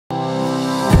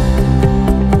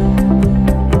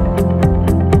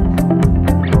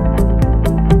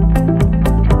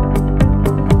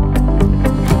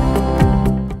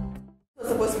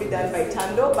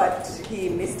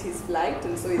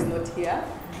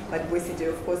but Bwesigye,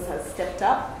 of course, has stepped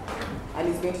up and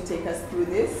is going to take us through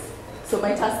this. So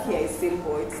my task here is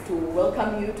simple. It's to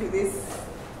welcome you to this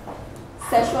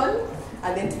session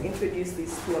and then to introduce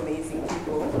these two amazing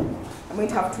people. I'm going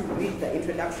to have to read the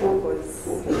introduction because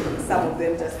some of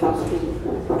them just have to,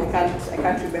 I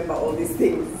can't remember all these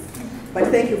things. But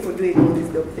thank you for doing all these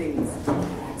dope things.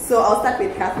 So I'll start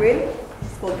with Catherine.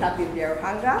 She's called Catherine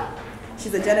Byaruhanga.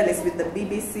 She's a journalist with the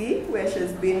BBC, where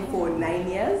she's been for 9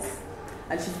 years.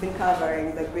 And she's been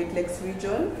covering the Great Lakes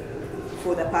region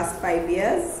for the past 5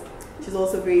 years. She's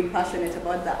also very passionate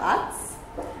about the arts.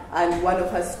 And one of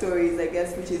her stories, I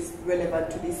guess, which is relevant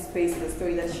to this space, is a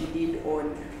story that she did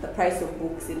on the price of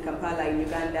books in Kampala, in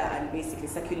Uganda, and basically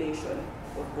circulation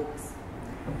of books.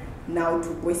 Now to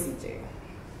Bwesigye.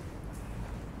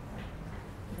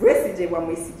 Bwesigye Bwa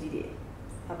Mwesigire.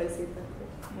 Have I said that?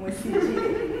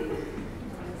 Mwesigire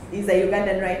is a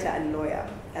Ugandan writer and lawyer,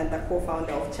 and the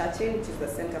co-founder of Churchill, which is the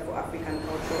Center for African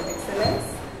Cultural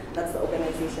Excellence. That's the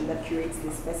organization that curates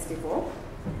this festival.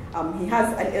 He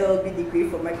has an LLB degree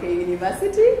from Makerere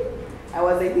University. I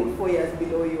was, I think, 4 years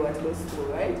below you at law school,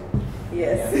 right?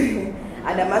 Yes. Yeah.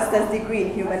 And a master's degree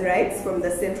in human rights from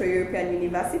the Central European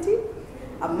University.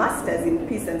 A master's in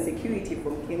peace and security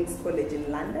from King's College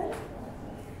in London.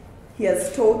 He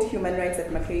has taught human rights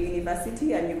at Makerere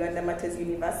University and Uganda Matters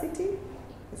University,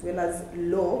 as well as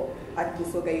law at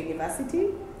Busoga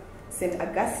University, St.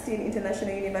 Augustine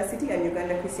International University, and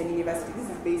Uganda Christian University. This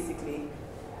is basically,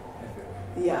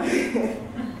 yeah,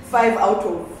 5 out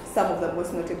of some of the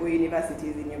most notable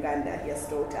universities in Uganda he has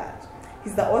taught at.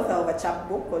 He's the author of a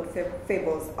chapbook called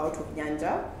Fables Out of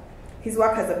Nyanja. His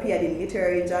work has appeared in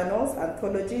literary journals,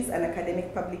 anthologies, and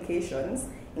academic publications,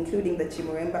 including the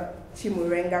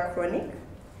Chimurenga Chronic,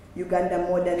 Uganda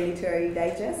Modern Literary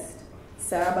Digest,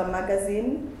 Saraba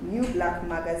Magazine, New Black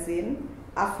Magazine,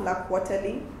 Afla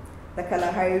Quarterly, the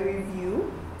Kalahari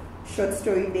Review, Short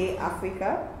Story Day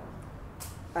Africa,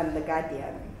 and The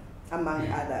Guardian, among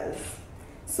others.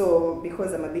 So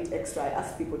because I'm a bit extra, I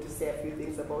ask people to say a few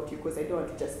things about you because I don't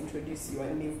want to just introduce you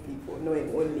and leave people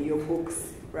knowing only your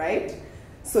books, right?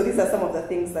 So these are some of the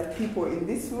things that people in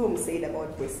this room said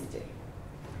about Bwesigye.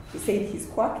 He said he's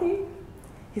quirky.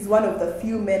 He's one of the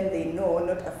few men they know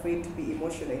not afraid to be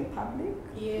emotional in public.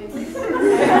 Yes.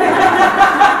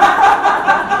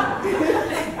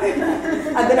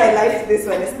 And then I liked this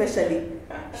one especially.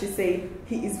 She said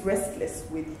he is restless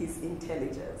with his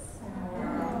intelligence.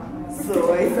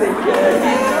 So I think,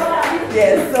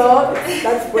 yes, so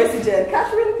that's Bwesigye. And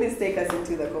Catherine, please take us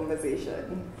into the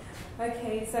conversation.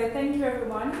 Okay, so thank you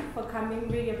everyone for coming,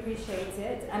 really appreciate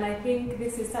it. And I think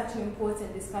this is such an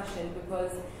important discussion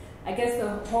because I guess the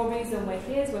whole reason we're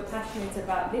here is we're passionate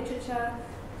about literature,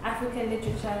 African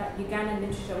literature, Ugandan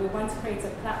literature. We want to create a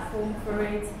platform for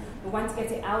it. We want to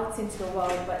get it out into the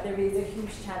world, but there is a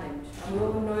huge challenge. And we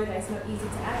all know that it's not easy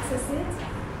to access it.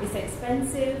 It's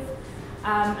expensive.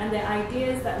 And the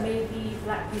ideas that maybe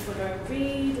black people don't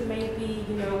read, maybe,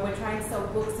 you know, we're trying to sell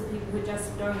books to people who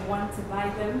just don't want to buy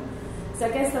them. So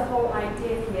I guess the whole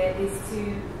idea here is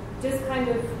to just kind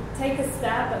of take a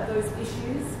stab at those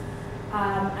issues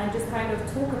and just kind of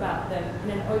talk about them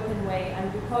in an open way.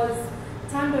 And because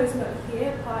Tando's not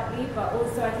here partly, but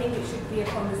also I think it should be a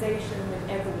conversation with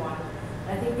everyone.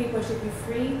 I think people should be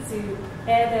free to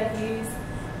air their views.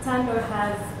 Tando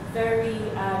has very,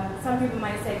 some people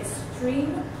might say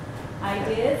extreme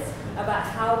ideas about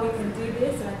how we can do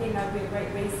this, and I think that would be a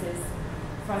great basis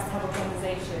for us to have a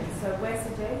conversation. So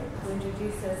Bwesigye will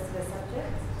introduce us to the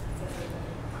subject.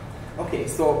 Okay,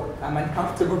 so I'm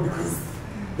uncomfortable because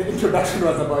the introduction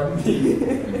was about me,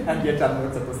 and yet I'm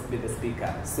not supposed to be the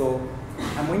speaker. So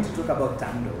I'm going to talk about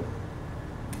Tando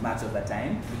much of the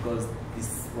time because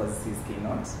this was his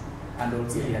keynote, and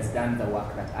also he has done the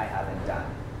work that I haven't done.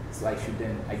 So I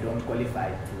don't qualify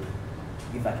to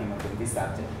give a keynote on this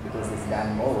subject because he's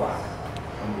done more work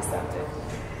on this subject.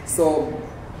 So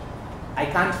I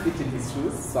can't fit in his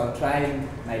shoes, so I'll try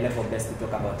my level best to talk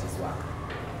about his work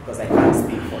because I can't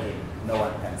speak for him. No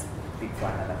one can speak for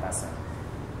another person.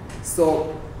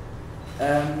 So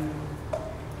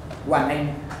when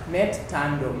I met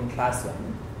Tando in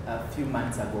person a few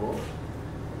months ago,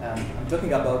 I'm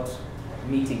talking about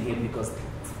meeting him because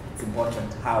it's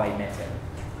important how I met him.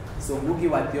 So Ngugi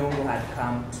wa Thiong'o had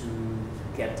come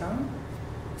to Cape Town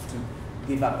to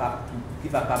give a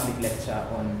public lecture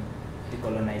on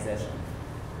decolonization,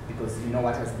 because you know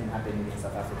what has been happening in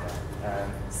South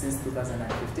Africa since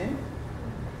 2015,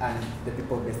 and the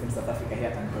people based in South Africa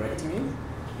here can correct me.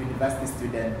 University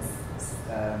students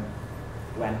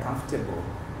were uncomfortable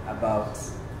about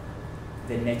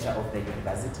the nature of the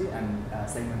university, and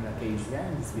Simon Rake is here,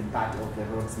 and he's been part of the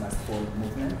Rhodes Must Fall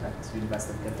movement at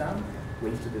University of Cape Town.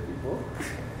 Wave to the people.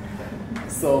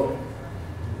 So,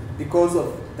 because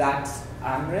of that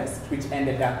unrest, which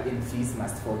ended up in Fees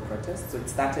Must Fall protests, so it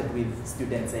started with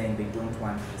students saying they don't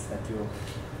want the statue of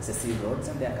Cecil Rhodes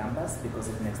on their campus because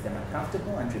it makes them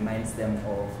uncomfortable and reminds them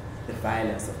of the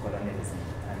violence of colonialism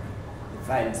and the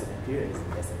violence of imperialism,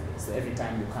 basically. So every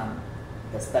time you come,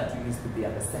 the statue used to be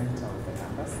at the center of the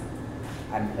campus,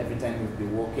 and every time you'd be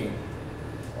walking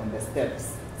on the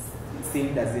steps, it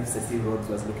seemed as if Cecil Rhodes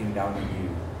was looking down on you,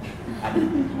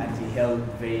 and he held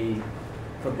very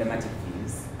problematic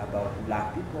views about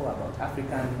black people, about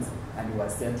Africans, and he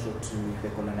was central to the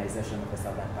colonization of the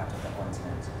southern part of the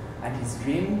continent. And his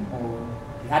dream, or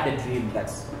he had a dream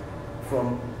that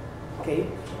from Cape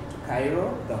to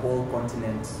Cairo, the whole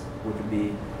continent would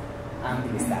be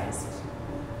Anglicized.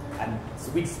 And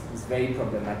so which is very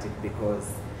problematic because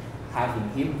having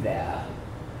him there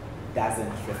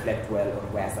doesn't reflect well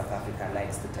on where South Africa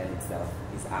likes to tell itself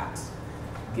is at,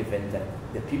 given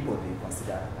the people they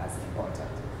consider as important.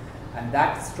 And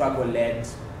that struggle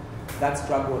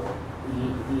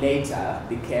later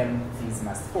became Fees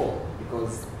Must Fall,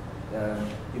 because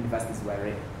universities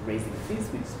were raising fees,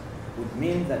 which would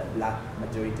mean that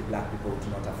majority black people would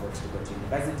not afford to go to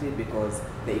university because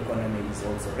the economy is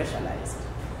also racialized.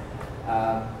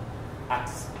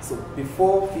 So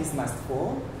before Fees Must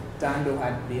Fall, Tando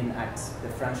had been at the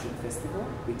Writivism Festival,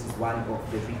 which is one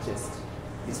of the richest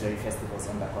literary festivals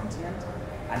on the continent.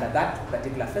 And at that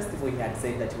particular festival, he had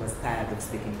said that he was tired of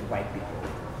speaking to white people,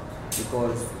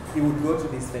 because he would go to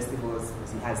these festivals.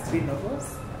 He has 3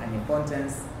 novels: An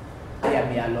Importance, Leave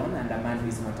Me Alone, and A Man Who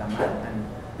Is Not a Man, and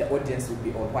the audience would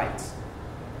be all white.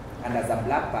 And as a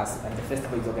black person, and the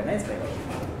festival is organized by white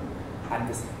people, and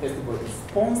this festival is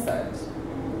sponsored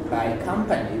by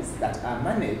companies that are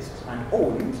managed and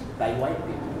owned by white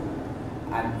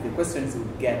people. And the questions you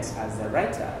would get as a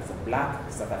writer, as a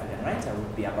black South African writer,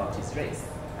 would be about his race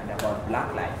and about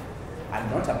black life,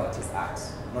 and not about his art,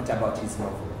 not about his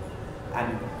novel.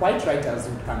 And white writers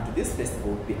who would come to this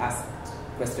festival would be asked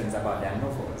questions about their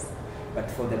novels.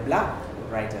 But for the black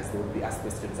writers, they would be asked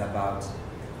questions about,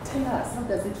 tell us, how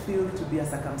does it feel to be a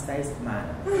circumcised man?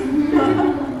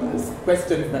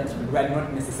 Questions that were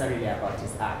not necessarily about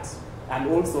his art. And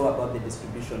also about the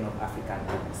distribution of African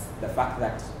books. The fact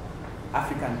that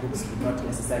African books do not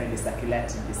necessarily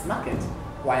circulate in this market,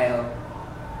 while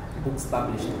books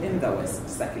published in the West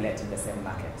circulate in the same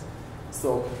market.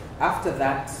 So after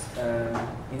that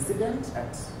incident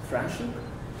at Franschhoek,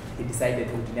 he decided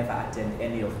he would never attend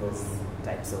any of those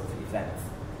types of events.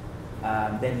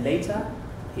 Then later,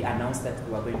 he announced that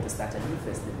we were going to start a new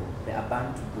festival, the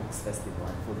Abantu Books Festival.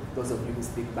 And for those of you who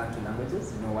speak Bantu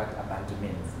languages, you know what Abantu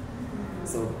means.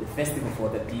 So the festival for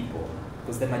the people,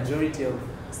 because the majority of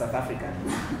South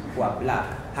Africans who are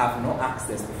black have no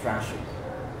access to Franschhoek.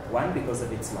 1, because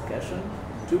of its location,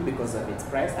 2, because of its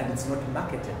price, and it's not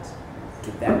marketed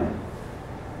to them.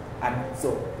 And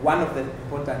so one of the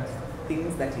important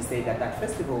things that he said at that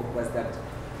festival was that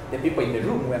the people in the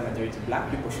room were majority black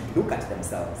people should look at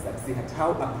themselves and see at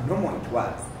how abnormal it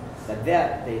was that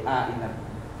there they are in a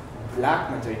black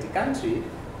majority country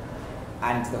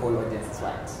and the whole audience is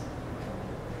white.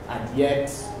 And yet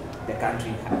the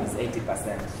country is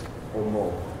 80% or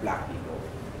more black people.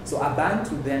 So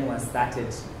Abantu then was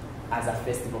started as a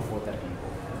festival for the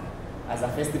people, as a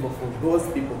festival for those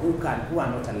people who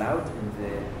are not allowed in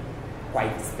the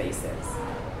white spaces.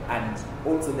 And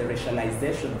also the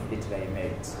racialization of literary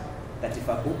merit. That if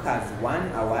a book has won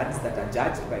awards that are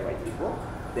judged by white people,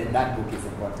 then that book is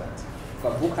important. If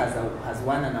a book has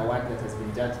won an award that has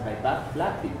been judged by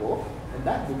black people, then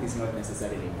that book is not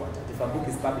necessarily important. If a book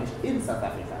is published in South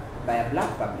Africa by a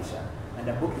black publisher, and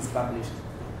a book is published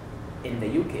in the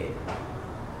UK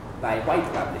by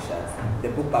white publishers, the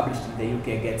book published in the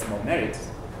UK gets more merit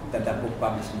than the book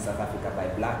published in South Africa by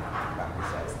black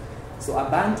publishers. So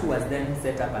Abantu was then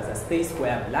set up as a space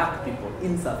where black people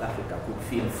in South Africa could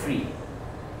feel free.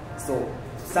 So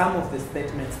some of the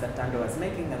statements that Tando was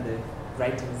making and the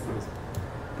writings he was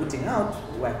putting out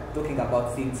were talking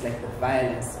about things like the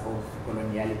violence of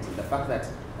coloniality. The fact that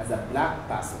as a black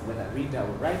person, whether reader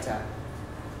or writer,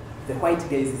 the white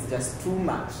gaze is just too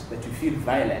much that you feel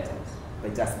violated by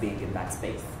just being in that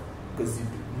space. Because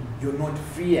you're not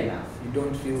free enough, you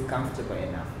don't feel comfortable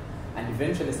enough. And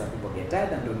eventually some people get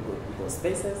tired and don't go to those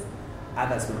spaces.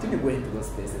 Others continue going to those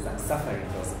spaces and suffering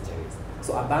those injuries.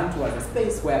 So Abantu was a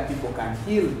space where people can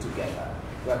heal together,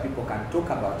 where people can talk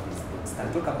about these books,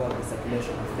 can talk about the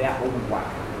circulation of their own work.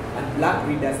 And black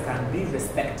readers can be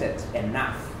respected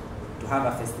enough to have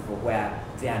a festival where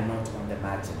they are not on the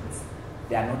margins.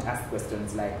 They are not asked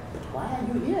questions like, but why are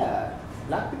you here?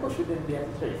 Black people shouldn't be at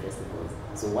literary festivals.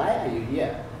 So why are you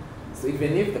here? So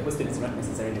even if the question is not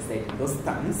necessarily said in those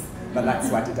terms, but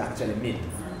that's what it actually means.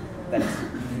 That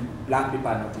black people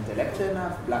are not intellectual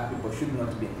enough, black people should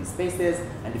not be in these spaces,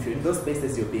 and if you're in those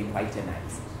spaces, you're being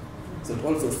whitenized. So to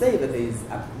also say that there is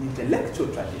an intellectual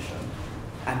tradition,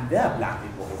 and there are black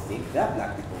people who think, there are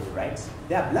black people who write,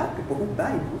 there are black people who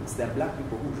buy books, there are black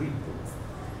people who read books.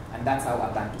 And that's how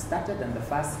Abantu started, and the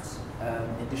first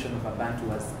edition of Abantu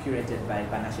was curated by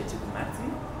Banashe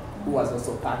Chibumati, who was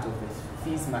also part of the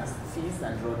Fees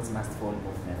and Roads Must Fall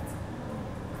movement.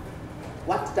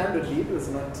 What Tando did was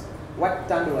not, what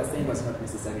Tando was saying was not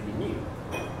necessarily new.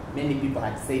 Many people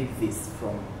had said this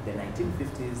from the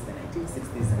 1950s, the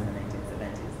 1960s, and the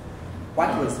 1970s.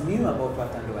 What was new about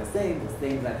what Tando was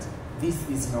saying that this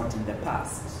is not in the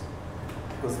past.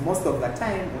 Because most of the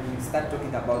time, when you start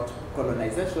talking about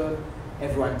colonization,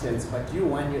 everyone tells you, but you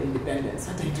won your independence.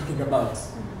 What are you talking about?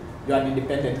 You're an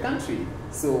independent country.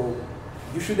 So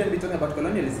you shouldn't be talking about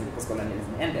colonialism because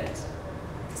colonialism ended.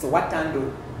 So what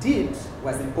Tando did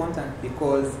was important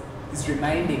because it's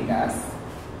reminding us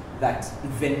that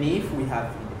even if we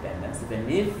have independence, even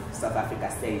if South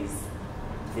Africa says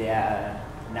they are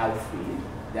now free,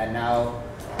 they are now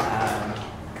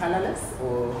colorless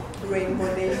or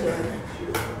rainbow nation.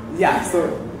 Yeah,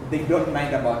 so they don't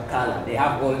mind about color. They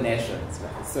have all nations,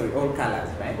 right? Sorry, all colors,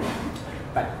 right?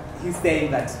 But he's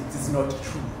saying that it is not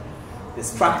true. The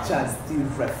structures still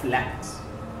reflect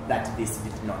that this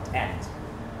did not end.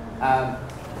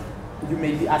 You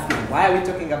may be asking, why are we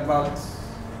talking about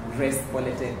race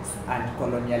politics and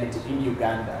coloniality in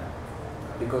Uganda?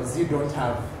 Because you don't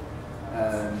have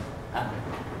a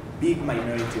big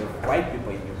minority of white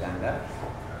people in Uganda.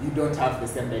 You don't have the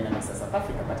same dynamics as South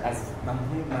Africa, but as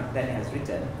Mamhum Mabdani has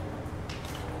written,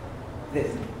 the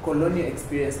colonial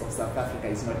experience of South Africa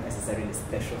is not necessarily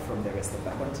special from the rest of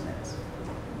the continent.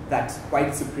 That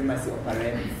white supremacy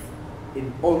operates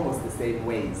in almost the same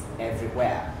ways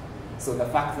everywhere. So the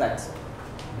fact that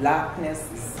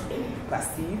blackness is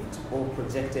perceived or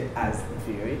projected as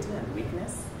inferiority and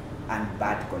weakness and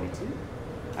bad quality,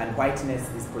 and whiteness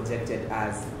is projected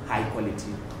as high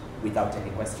quality without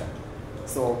any question.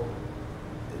 So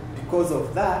because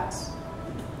of that,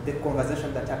 the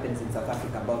conversation that happens in South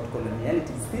Africa about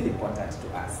coloniality is still important to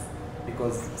us.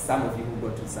 Because some of you who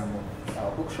go to some of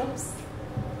our bookshops,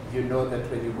 you know that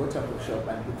when you go to a bookshop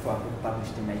and look for a book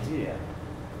published in Nigeria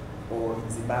or in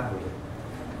Zimbabwe,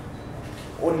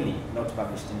 only not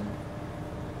published in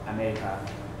America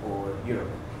or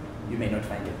Europe, you may not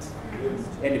find it.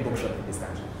 Any bookshop in this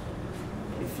country.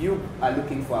 If you are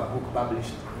looking for a book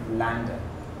published in London,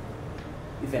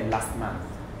 even last month,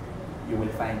 you will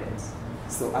find it.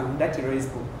 So Arundhati Roy's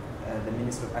book, The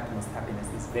Minister of Utmost Happiness,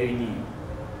 is very new.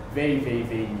 Very, very,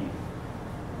 very new.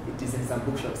 It is in some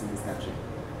bookshops in this country.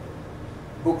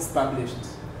 Books published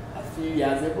a few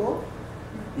years ago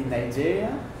in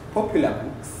Nigeria, popular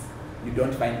books, you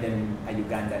don't find them in a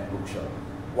Ugandan bookshop,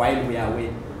 while we are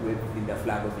waving the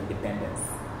flag of independence.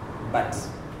 But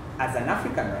as an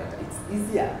African writer, it's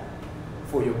easier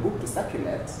for your book to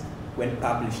circulate when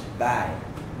published by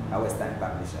a Western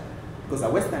publisher. Because a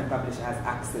Western publisher has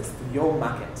access to your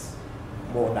market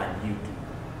more than you do.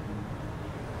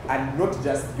 And not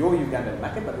just your Ugandan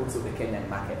market, but also the Kenyan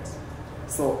market.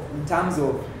 So in terms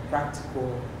of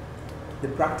the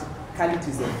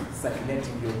practicalities of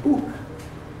circulating your book,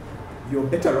 you're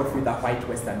better off with a white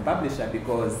Western publisher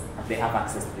because they have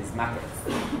access to these markets.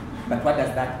 But what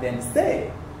does that then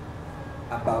say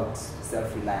about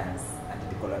self-reliance and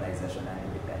decolonization and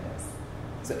independence?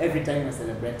 So every time we're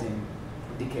celebrating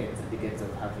decades and decades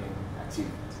of having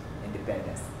achieved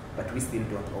independence, but we still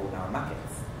don't own our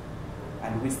markets.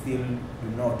 And we still do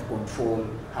not control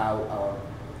how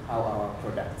our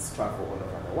products travel all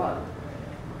over the world.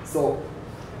 So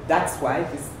that's why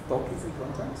this talk is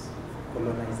important,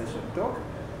 colonization talk,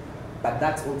 but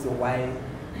that's also why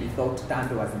we thought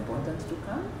Tando was important to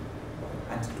come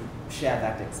and to share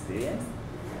that experience.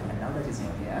 And now that he's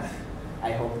not here,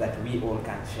 I hope that we all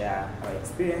can share our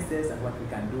experiences and what we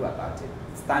can do about it.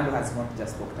 Tando has not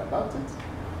just talked about it,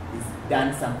 he's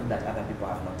done something that other people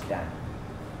have not done,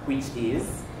 which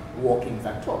is walking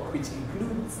the talk, which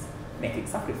includes making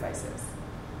sacrifices.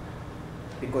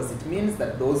 Because it means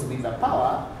that those with the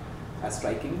power are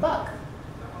striking back.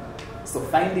 So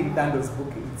finding Tando's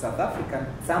book in South Africa,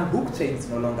 some book chains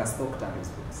no longer stock Tando's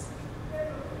books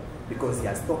because he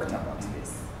has talked about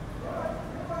this.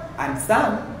 And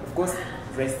some, of course,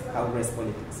 how race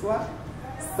politics work,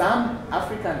 some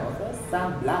African authors,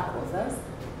 some black authors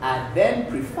are then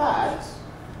preferred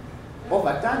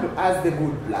overturned as the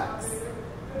good blacks.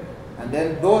 And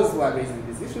then those who are raising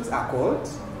these issues are called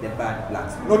the bad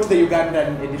blacks. Not the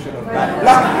Ugandan edition of bad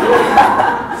black.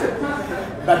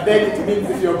 But then it means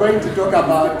if you're going to talk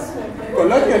about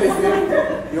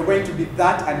colonialism, you're going to be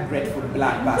that ungrateful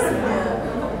black person.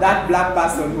 That black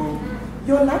person who,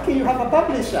 you're lucky you have a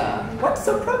publisher. What's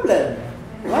the problem?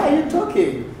 Why are you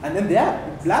talking? And then there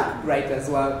are black writers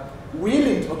who are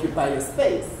willing to occupy your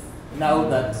space now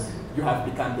that you have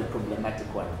become the problematic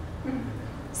one.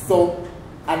 So,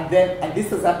 and this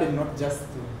has happened not just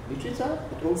to literature,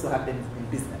 it also happens in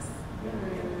business.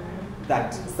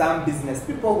 That some business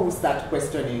people who start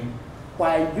questioning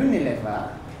why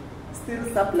Unilever still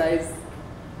supplies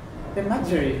the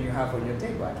margarine you have on your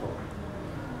table at home.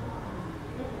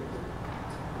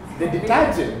 The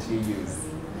detergent you use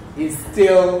is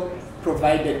still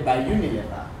provided by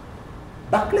Unilever.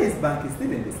 Barclays Bank is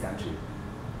still in this country.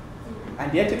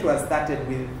 And yet it was started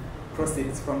with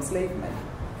proceeds from slave money.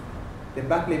 The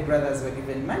Barclay brothers were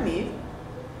given money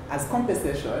as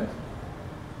compensation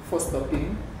for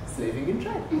stopping slaving in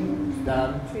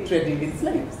trade, trading in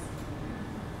slaves.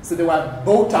 So they were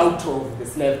bought out of the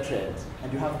slave trade.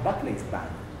 And you have Barclays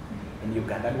Bank in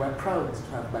Uganda, and we're proud to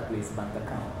have Barclays Bank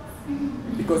account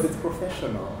because it's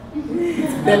professional,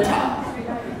 it's better.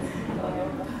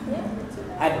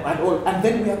 And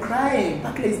then we are crying,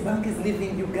 Barclays Bank is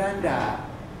leaving Uganda.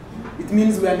 It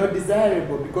means we are not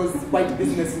desirable because white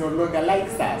business no longer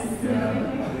likes us.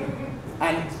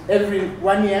 And every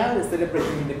 1 year we're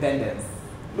celebrating independence.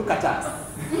 Look at us.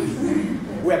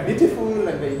 We're beautiful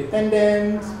and we're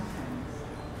independent.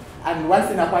 And once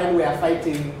in a while we are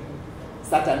fighting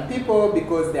certain people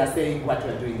because they are saying what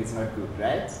we're doing is not good,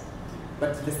 right?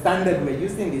 But the standard we're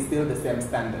using is still the same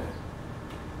standard.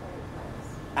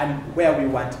 And where we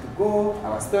want to go,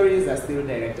 our stories are still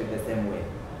directed the same way.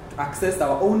 To access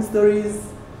our own stories,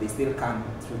 they still come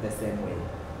through the same way.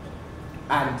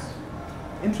 And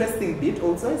interesting bit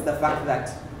also is the fact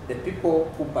that the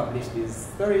people who publish these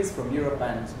stories from Europe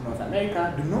and North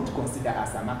America do not consider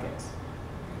us a market.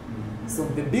 So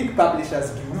the big publishers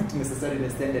do not necessarily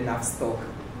send enough stock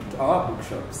to our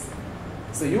bookshops.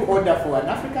 So you order for an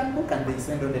African book and they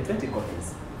send only 20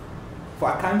 copies. For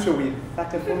a country with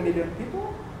 34 million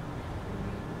people.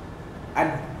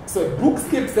 And so books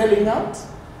keep selling out.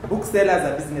 Booksellers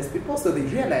are business people, so they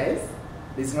realize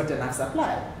there's not enough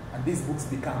supply. And these books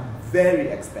become very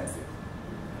expensive.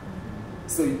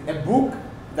 So a book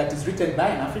that is written by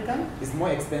an African is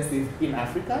more expensive in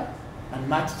Africa and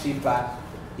much cheaper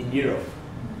in Europe.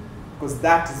 Because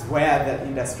that is where the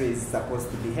industry is supposed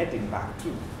to be heading back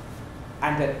to.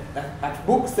 And a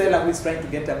bookseller who is trying to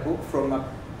get a book from a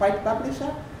white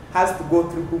publisher has to go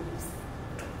through hoops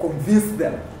to convince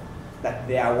them that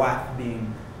they are worth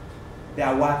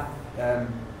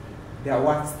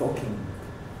stocking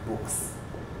books.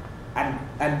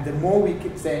 And the more we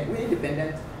keep saying we're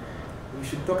independent, we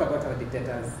should talk about our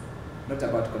dictators, not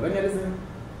about colonialism,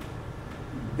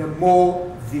 the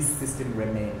more this system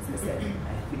remains the same.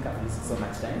 I think I've used so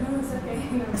much time. No, it's okay.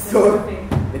 No, so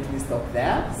let me stop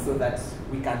there so that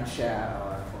we can share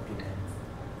our opinions.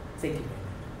 Thank you.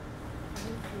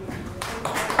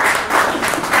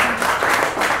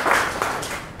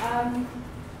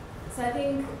 So I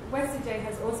think Bwesigye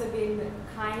has also been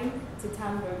kind to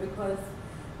Tambo because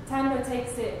Tambo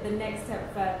takes it the next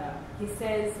step further. He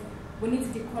says we need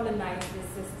to decolonize this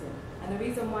system. And the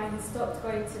reason why he stopped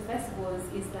going to festivals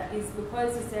is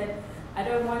because he said, I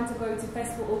don't want to go to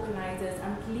festival organizers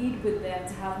and plead with them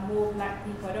to have more black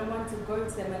people. I don't want to go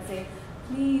to them and say,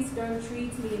 please don't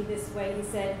treat me in this way. He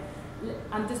said,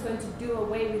 I'm just going to do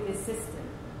away with this system.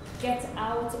 Get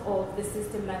out of the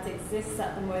system that exists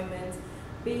at the moment,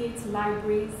 be it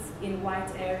libraries in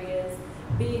white areas,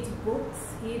 be it books.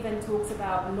 He even talks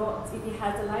about if he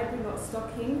has a library, not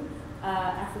stocking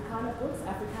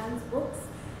Afrikaans books.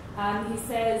 He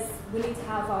says we need to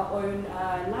have our own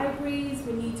libraries,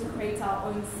 we need to create our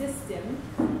own system,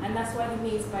 and that's what he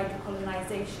means by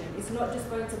decolonization. It's not just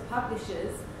going to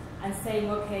publishers and saying,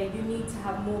 okay, you need to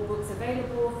have more books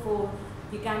available for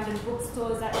Ugandan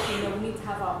bookstores. Actually, no, we need to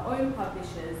have our own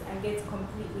publishers and get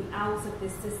completely out of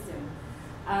this system.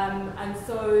 And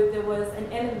so there was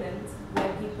an element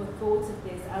where people thought of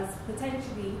this as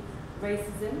potentially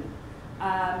racism,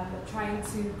 trying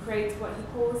to create what he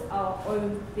calls our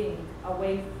own thing,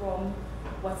 away from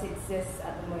what exists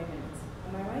at the moment.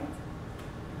 Am I right?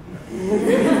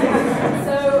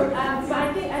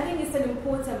 But I think it's an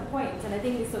important point, and I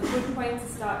think it's a good point to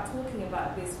start talking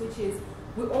about this, which is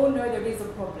we all know there is a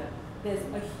problem. There's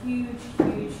a huge,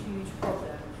 huge, huge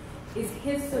problem. Is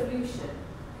his solution,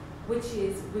 which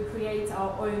is we create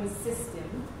our own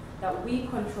system that we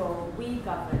control, we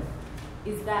govern,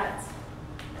 is that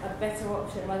a better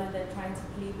option rather than trying to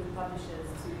plead with publishers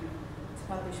to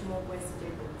publish more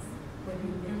Bwesigye books?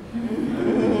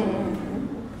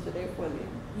 Should I follow?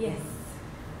 Yes.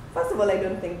 First of all, I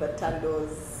don't think that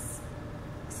Tando's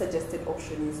suggested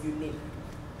option is unique,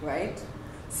 right?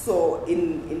 So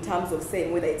in terms of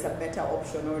saying whether it's a better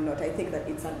option or not, I think that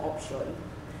it's an option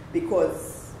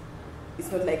because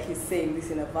it's not like he's saying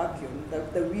this in a vacuum.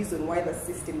 The reason why the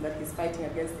system that he's fighting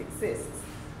against exists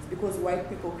is because white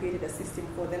people created a system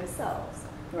for themselves,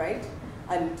 right?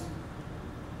 And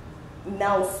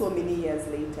now, so many years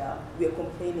later, we are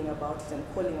complaining about it and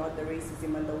calling out the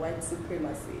racism and the white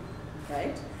supremacy,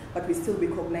 right? But we still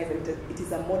recognize that it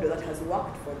is a model that has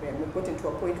worked for them. We've gotten to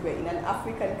a point where in an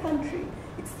African country,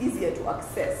 it's easier to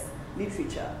access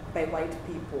literature by white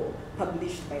people,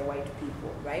 published by white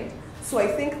people, right? So I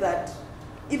think that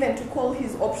even to call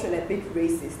his option a bit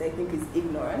racist, I think is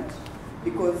ignorant,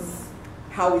 because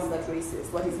how is that racist?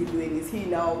 What is he doing? Is he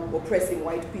now oppressing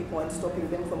white people and stopping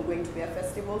them from going to their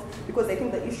festivals? Because I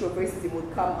think the issue of racism would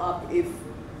come up if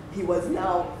he was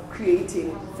now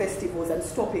creating festivals and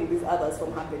stopping these others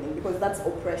from happening, because that's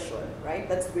oppression, right?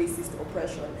 That's racist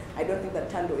oppression. I don't think that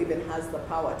Tando even has the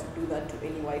power to do that to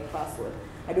any white person.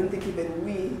 I don't think even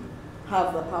we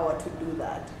have the power to do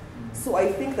that. So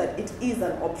I think that it is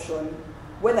an option.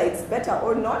 Whether it's better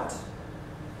or not,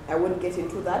 I won't get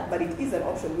into that, but it is an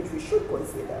option which we should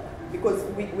consider, because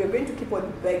we're going to keep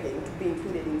on begging to be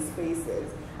included in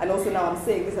spaces. And also now I'm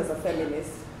saying this as a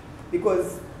feminist,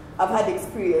 because I've had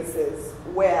experiences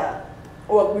where,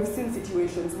 or we've seen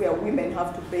situations where women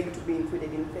have to beg to be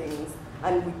included in things,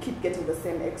 and we keep getting the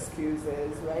same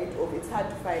excuses, right? Of it's hard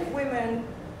to find women,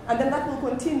 and then that will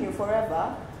continue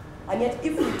forever. And yet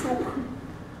if we took,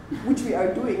 which we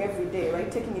are doing every day, right,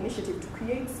 taking initiative to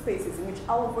create spaces in which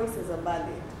our voices are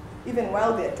valid, even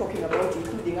while they're talking about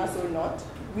including us or not,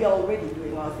 we are already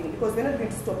doing our thing, because we're not going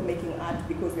to stop making art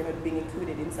because we're not being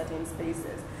included in certain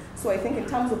spaces. So I think in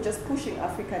terms of just pushing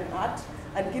African art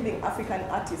and giving African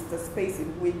artists a space in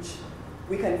which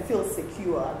we can feel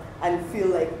secure and feel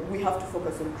like we have to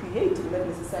focus on creating, not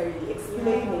necessarily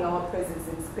explaining our presence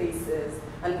in spaces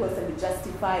and constantly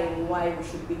justifying why we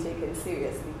should be taken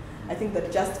seriously. I think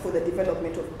that just for the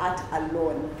development of art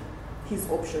alone, his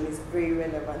option is very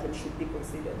relevant and should be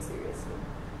considered seriously.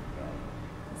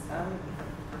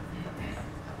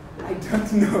 I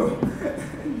don't know.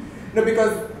 No,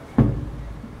 because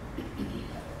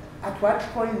at what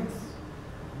point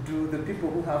do the people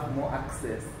who have more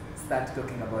access start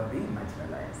talking about being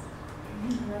marginalized?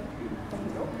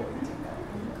 No point.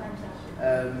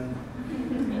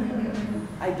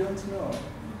 I don't know.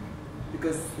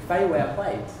 Because if I were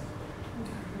white,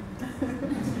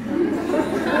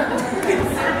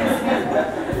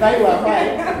 if I were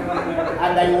white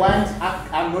and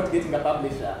I'm not getting a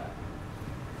publisher,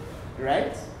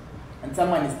 right? And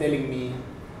someone is telling me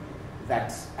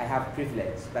that I have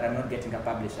privilege, but I'm not getting a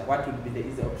publisher, what would be the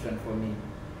easy option for me?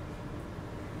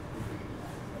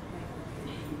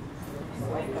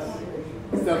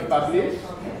 Self-publish?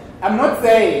 I'm not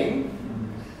saying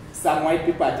some white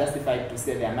people are justified to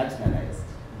say they are marginalized,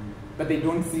 but they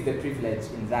don't see the privilege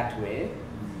in that way.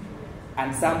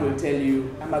 And some will tell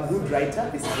you, I'm a good writer,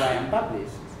 this is why I'm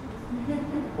published.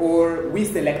 Or we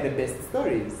select the best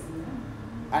stories,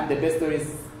 and the best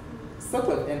stories sort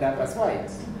of end up as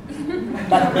white.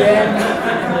 But then,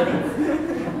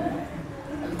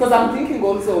 because I'm thinking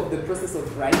also of the process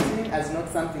of writing as not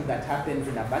something that happens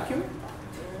in a vacuum,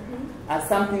 as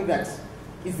something that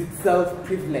is itself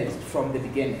privileged from the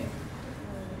beginning.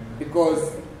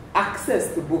 Because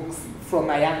access to books from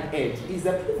a young age is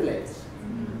a privilege.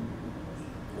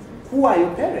 Who are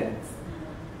your parents?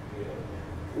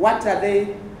 What are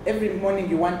they? Every morning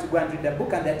you want to go and read a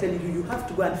book and they're telling you, you have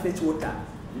to go and fetch water.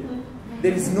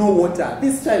 There is no water.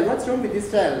 This child, what's wrong with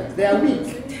this child? They are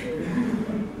weak.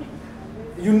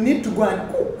 You need to go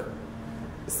and cook.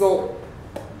 So,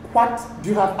 what do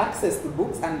you have access to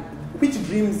books, and which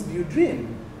dreams do you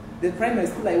dream? The primary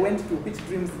school I went to, which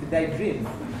dreams did I dream?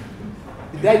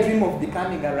 Did I dream of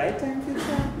becoming a writer in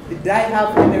future? Did I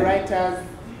have any writers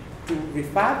to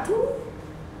refer to?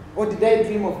 Or did I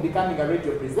dream of becoming a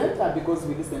radio presenter because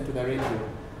we listen to the radio?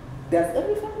 Does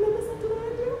every family listen to the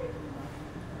radio?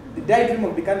 Did I dream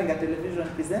of becoming a television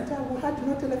presenter? We had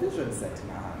no television set in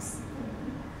our house.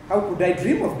 How could I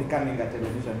dream of becoming a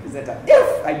television presenter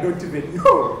if I don't even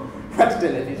know what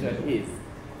television is?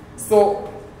 So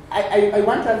I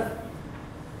want to,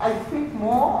 I think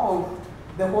more of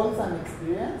the wholesome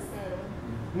experience,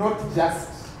 not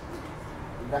just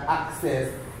the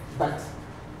access, but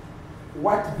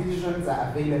what visions are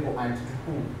available and to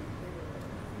whom.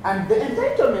 And the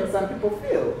entitlement some people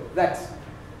feel that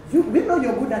we know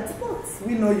you're good at sports,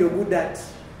 we know you're good at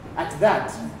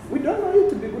that. We don't know you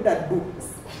to be good at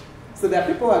books. So there are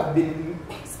people who have been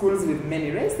in schools with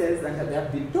many races and they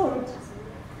have been told,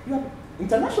 you have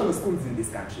international schools in this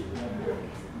country.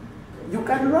 You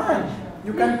can run,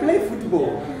 you can play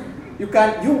football, you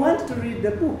want to read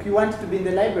the book, you want to be in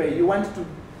the library, you want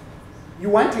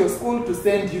your school to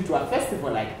send you to a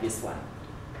festival like this one.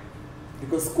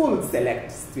 Because schools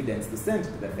select students to send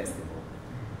to the festival.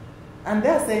 And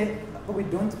they're saying, oh, we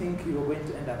don't think you're going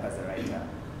to end up as a writer.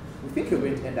 We think you're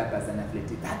going to end up as an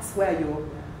athlete. That's where your,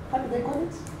 how do they call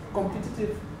it?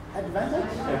 Competitive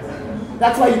advantage?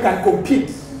 That's why you can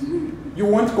compete. You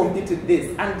won't compete in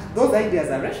this. And those ideas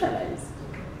are racialized.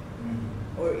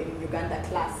 Or in Uganda,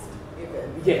 classed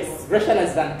even. Yes,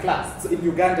 racialized and classed. So in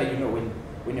Uganda, you know,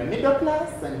 when you're middle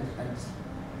class and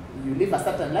you live a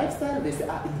certain lifestyle, they say,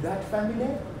 in that family,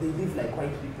 they live like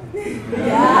white people.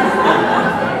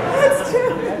 Yeah, that's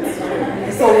true.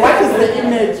 So what is the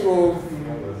image of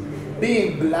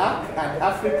being black and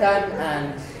African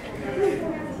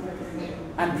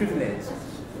and privileged?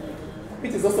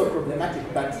 Which is also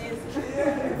problematic, but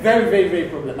very, very, very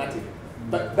problematic.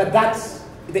 But that's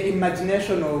the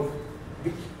imagination of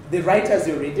the writers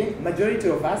you're reading. Majority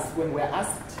of us, when we're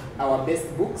asked our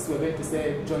best books, we're going to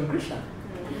say John Grisham.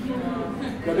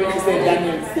 We're going to say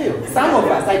Daniel Steele. Some of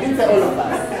us, I didn't say all of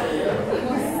us.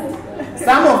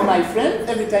 Some of my friends,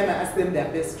 every time I ask them their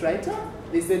best writer,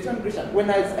 they say John Grisham. When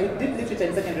I did literature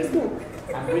in secondary school,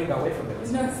 I'm going away from the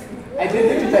question. I did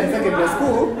literature in secondary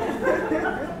school,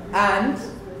 and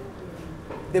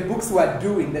the books we're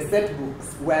doing, the set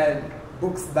books, were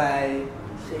books by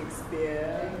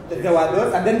Shakespeare. There were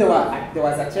those, and then there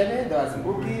was Achebe, there was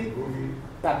Ngugi,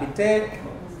 Tabitek,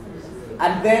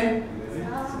 and then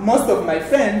most of my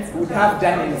friends would have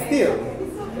Daniel Steele.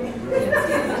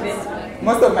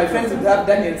 Most of my friends would have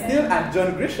Daniel Steele and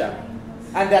John Grisham.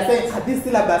 And they're saying, these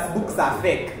syllabus books are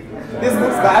fake. These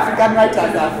books by African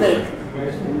writers are fake.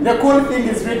 The cool thing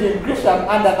is reading Grisham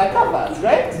under the covers,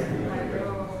 right?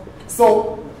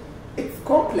 So, it's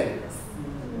complex.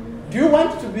 Do you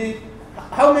want to be,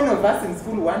 how many of us in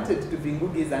school wanted to be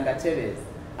Ngugis and Achebes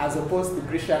as opposed to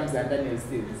Grishams and Daniel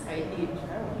Steeles? I did.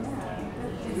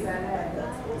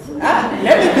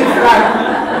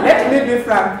 Let me be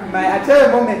frank. My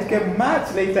Achebe moment came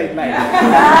much later in life.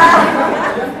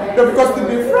 No, because to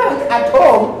be frank, at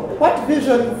home, what is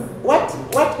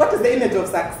the image of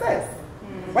success?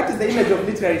 What is the image of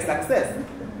literary success?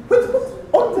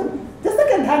 On the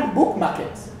second-hand book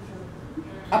market,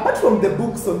 apart from the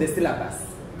books on the syllabus,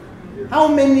 how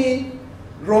many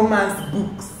romance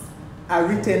books are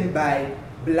written by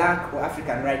Black or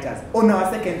African writers on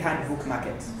our second-hand book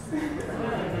market?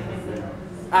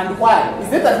 And why?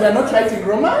 Is it that we are not writing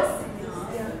romance?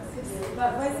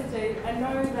 But Bwesigye, I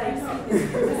know, like,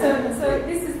 so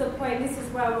this is the point, this is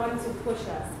where I want to push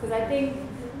us, because I think,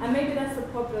 and maybe that's the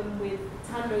problem with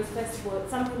Tando's festival,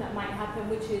 it's something that might happen,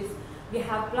 which is you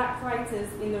have Black writers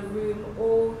in the room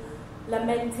all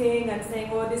lamenting and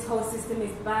saying, oh, this whole system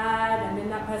is bad, and then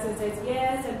that person says,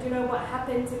 yes, and do you know what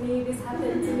happened to me, this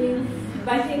happened to me.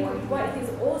 But I think what he's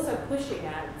also pushing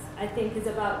at, I think, is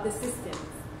about the systems,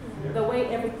 the way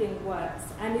everything works.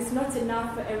 And it's not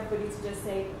enough for everybody to just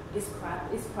say, it's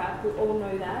crap, we all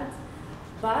know that.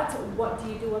 But what do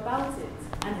you do about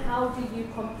it? And how do you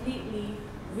completely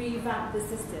revamp the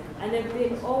system? And there have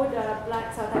been older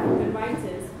Black South African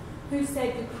writers who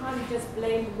said you can't just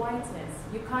blame whiteness,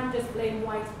 you can't just blame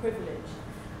white privilege.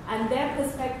 And their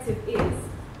perspective is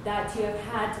that you have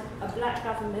had a Black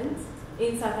government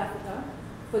in South Africa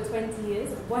for 20 years.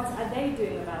 What are they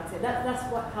doing about it? That's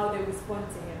how they respond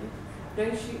to him.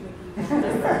 Don't shoot me, just to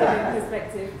give him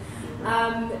perspective.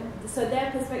 So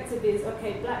their perspective is,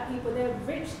 okay, Black people, they're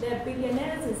rich, they're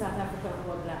billionaires in South Africa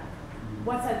who are Black.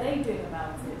 What are they doing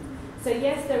about it? So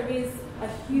yes, there is a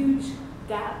huge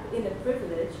gap in the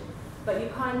privilege, but you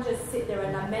can't just sit there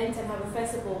and lament and have a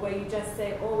festival where you just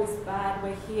say, oh, it's bad,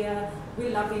 we're here, we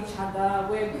love each other,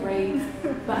 we're great.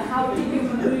 But how do you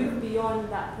move beyond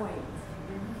that point?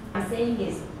 I'm saying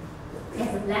is,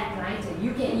 as a Black writer,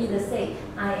 you can either say,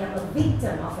 I am a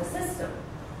victim of a system,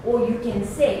 or you can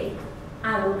say,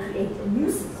 I will create a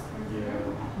new system,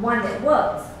 one that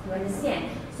works, you understand?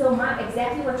 So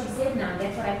exactly what you said now,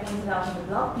 that's what I pointed out in the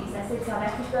blog piece. I said South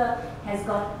Africa has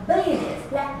got billionaires,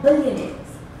 Black billionaires,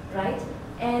 right?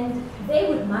 And they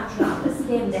would much rather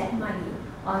spend that money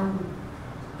on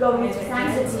going to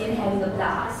Sun City and having a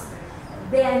blast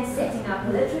than setting up a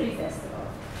literary festival.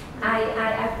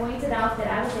 I pointed out that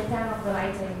I was at Time of the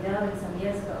Writer in Durban some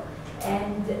years ago,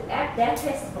 And at that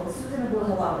festival, Susan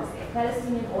Abu-Hawa was there,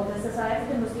 Palestinian authors, the South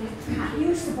African Muslims, are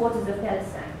huge supporters of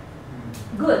Palestine.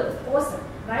 Good, awesome,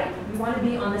 right? We want to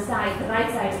be on the side, the right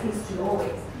side of history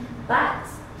always. But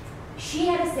she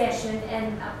had a session,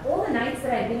 and all the nights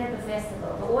that I'd been at the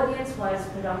festival, the audience was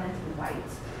predominantly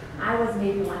white. I was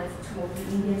maybe one of 2 or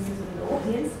 3 Indians in the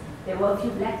audience. There were a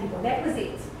few black people. That was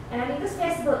it. And I mean, this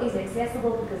festival is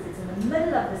accessible because it's in the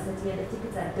middle of the city and the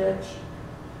tickets are dirt cheap.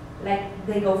 Like,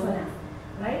 they go for nothing,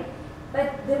 right?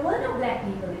 But there were no black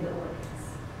people in the audience,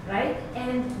 right?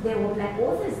 And there were black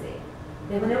authors there.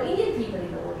 There were no Indian people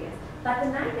in the audience. But the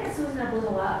night that Susan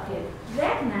Abu-Hawa appeared,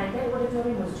 that night, that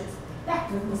auditorium was just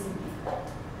packed with Muslim people,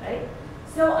 right?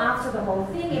 So after the whole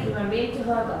thing, everyone went to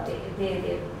her, got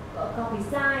their copies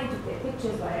signed, took their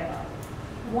pictures, whatever.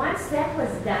 Once that was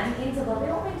done, interval, they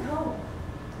all went home.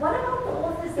 What about the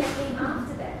authors that came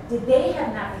after that? Did they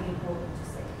have nothing important to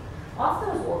say? Of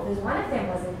those authors, one of them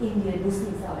was an Indian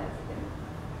Muslim South African.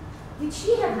 Did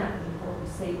she have nothing important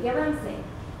to say? You get what I'm saying?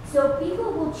 So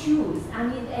people will choose. I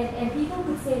mean, and people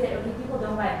could say that, okay, people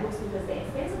don't buy books because they're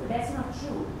expensive, but that's not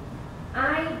true.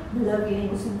 I live in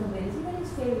a Muslim community that is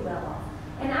fairly well off.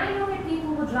 And I know that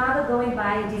people would rather go and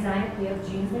buy a designer pair of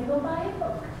jeans than go buy a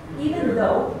book, even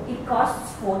though it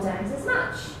costs 4 times as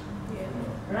much.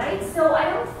 Right? So I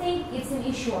don't think it's an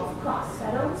issue of cost.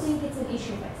 I don't think it's an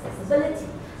issue of accessibility.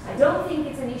 I don't think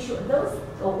it's an issue of those,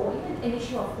 or even an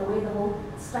issue of the way the whole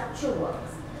structure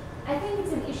works. I think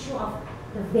it's an issue of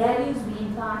the values we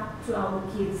impart to our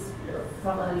kids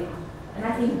from early on. And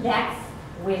I think that's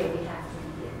where we have to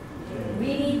begin. We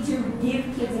need to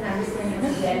give kids an understanding of the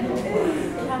value.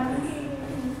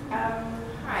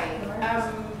 Hi.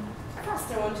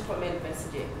 First I want to comment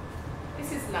Bwesigye.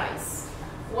 This is nice.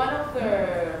 One of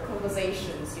the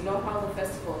conversations, you know how the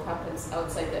festival happens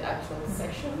outside the actual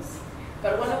sessions,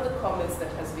 but one of the comments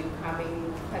that has been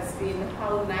coming has been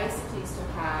how nice it is to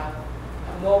have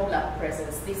a more black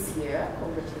presence this year.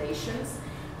 Congratulations.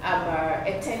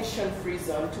 A tension-free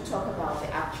zone to talk about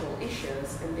the actual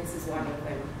issues, and this is one of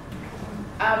them.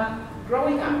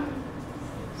 Growing up,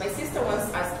 my sister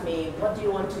once asked me, what do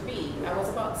you want to be? I was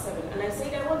about 7, and I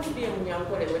said, I want to be a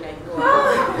Munyankore when I grow up.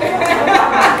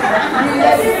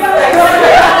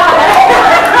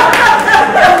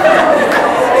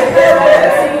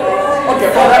 Okay,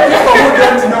 for the people who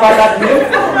don't know what that means,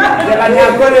 the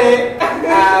Munyankore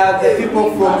are the people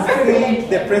from whom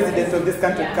the president of this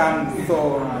country comes.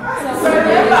 So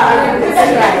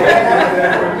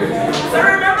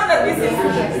remember that this is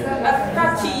a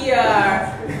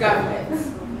 30-year government,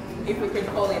 if we can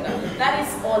call it that. That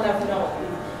is all I've known.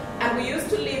 And we used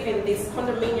to live in this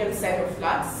condominium set of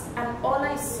flats, and all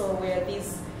I saw were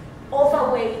these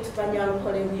overweight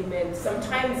Banyankole women,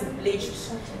 sometimes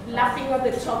bleached, laughing at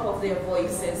the top of their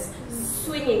voices,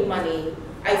 swinging money.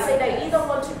 I said, I either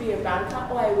want to be a banker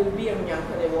or I will be a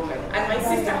Munyankole woman. And my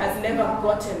sister has never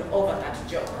gotten over that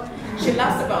joke. She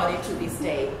laughs about it to this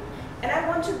day. And I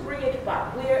want to bring it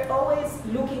back. We're always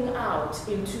looking out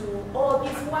into all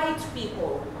these white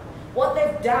people, what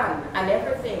they've done and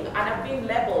everything, and have been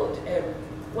labeled,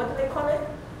 what do they call it?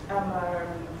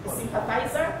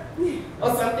 Sympathizer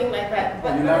or something like that.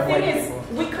 But the thing is,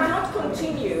 we cannot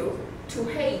continue to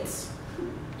hate,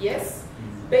 yes,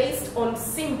 based on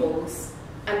symbols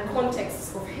and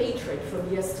contexts of hatred from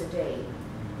yesterday.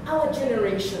 Our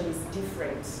generation is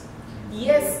different.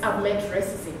 Yes, I've met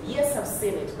racism. Yes, I've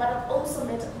seen it. But I've also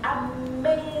met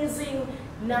amazing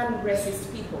non-racist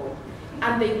people.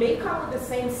 And they may come with the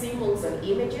same symbols and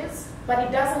images, but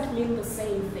it doesn't mean the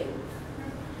same thing.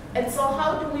 And so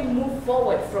how do we move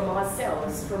forward from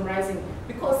ourselves, from rising?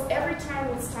 Because every time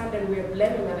we stand and we're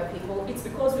blaming other people, it's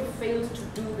because we failed to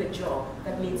do the job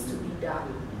that needs to be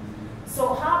done.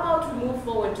 So how about we move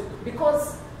forward to,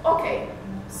 because, okay,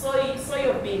 so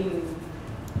you've been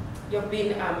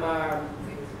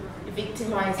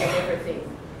victimized and everything.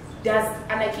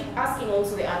 And I keep asking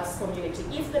also the arts community,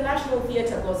 if the National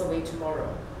Theatre goes away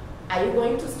tomorrow, are you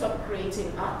going to stop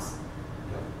creating art?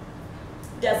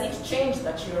 Does it change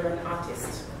that you're an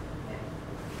artist?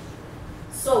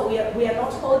 So we are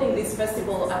not holding this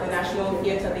festival at the National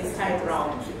Theatre this time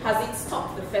around. Has it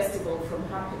stopped the festival from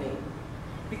happening?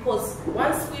 Because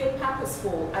once we are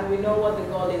purposeful and we know what the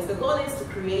goal is to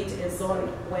create a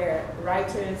zone where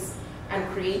writers and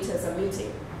creators are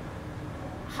meeting.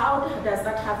 How does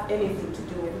that have anything to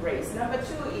do with race? Number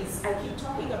 2 is, I keep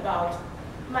talking about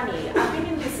money. I've been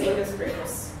in this industry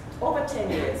for over 10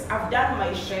 years. I've done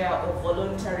my share of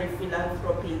voluntary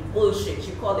philanthropy bullshit,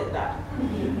 you call it that.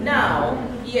 Now,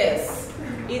 yes,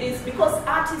 it is because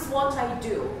art is what I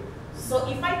do. So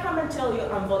if I come and tell you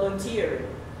I'm volunteering,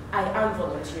 I am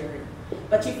volunteering.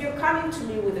 But if you're coming to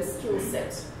me with a skill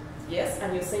set, yes,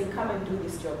 and you're saying, come and do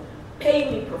this job, pay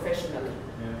me professionally.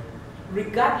 Yeah.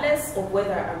 Regardless of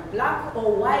whether I'm black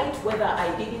or white, whether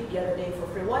I did it the other day for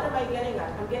free. What am I getting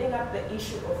at? I'm getting at the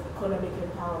issue of economic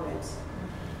empowerment.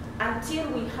 Until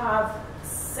we have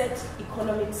set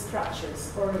economic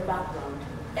structures or a background,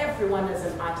 everyone as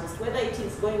an artist, whether it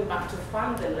is going back to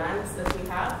fund the lands that we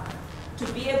have, to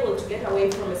be able to get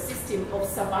away from a system of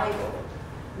survival,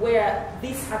 where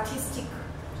this artistic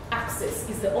access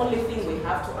is the only thing we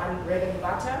have to earn bread and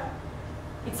butter,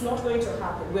 it's not going to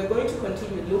happen. We're going to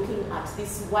continue looking at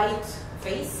this white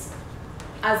face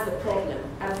as the problem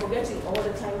and forgetting all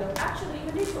the time that actually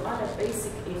you need to earn a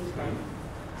basic income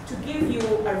to give you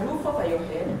a roof over your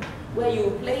head where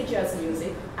you play jazz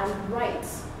music and write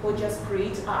or just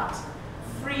create art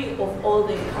free of all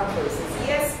the encumbrances.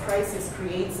 Yes, crisis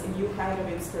creates a new kind of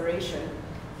inspiration,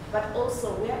 but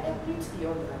also we are a bit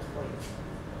beyond that point.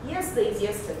 Yes, there is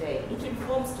yesterday, it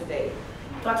informs today,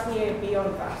 but we are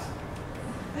beyond that.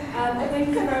 Thank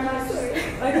you very much.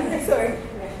 Sorry.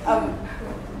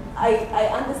 I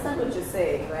understand what you're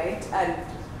saying, right? And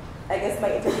I guess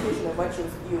my interpretation of what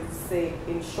you say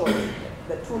in short,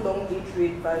 the too long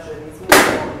literate version is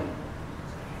moving on,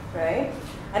 right?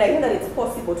 And I think that it's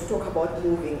possible to talk about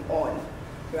moving on,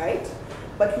 right?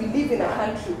 But we live in a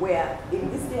country where, in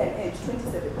this day and age,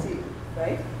 2017,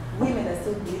 right, women are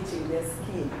still bleaching their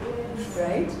skin,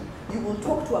 right? You will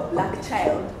talk to a black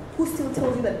child who still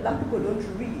tells you that black people don't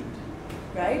read,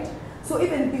 right? So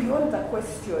even beyond the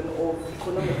question of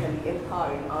economically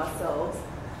empowering ourselves,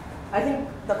 I think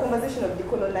the conversation of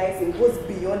decolonizing goes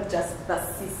beyond just the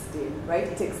system, right?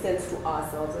 It extends to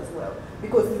ourselves as well,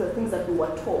 because these are things that we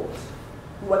were taught.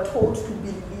 We were told to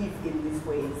believe in these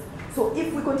ways. So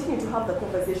if we continue to have the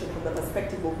conversation from the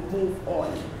perspective of move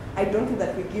on, I don't think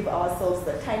that we give ourselves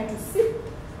the time to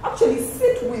actually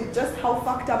sit with just how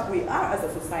fucked up we are as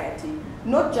a society,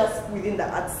 not just within the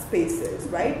art spaces,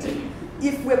 right?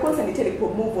 If we're constantly telling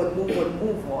people move on, move on,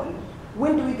 move on,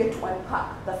 when do we get to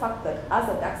unpack the fact that as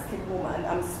a dark-skinned woman,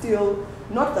 I'm still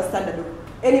not the standard of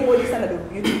anybody's standard of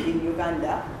beauty in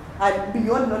Uganda, and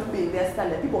beyond not being their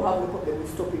standard, people have no problem with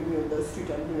stopping me on the street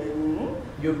and being like,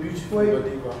 You're beautiful,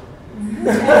 Godiva. You're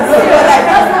missing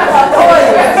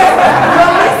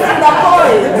the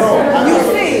point. No, you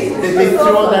see? They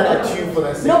throw that at you for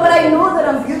the sake. No, but I know that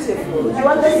I'm beautiful. You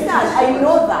understand? I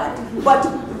know that. But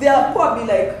there are probably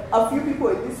like a few people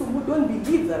in this room who don't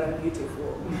believe that I'm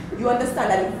beautiful. You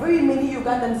understand? And very many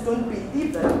Ugandans don't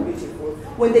believe that I'm beautiful.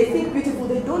 When they think beautiful,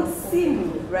 they don't see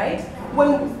me, right?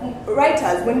 When you write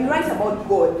about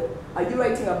God, are you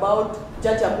writing about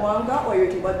Jaja Mwanga, or are you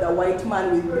writing about the white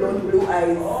man with blue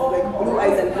eyes, like blue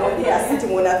eyes and blonde hair,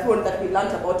 sitting on a throne that we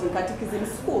learned about in catechism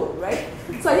school, right?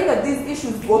 So I think that these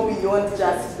issues go beyond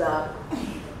just the,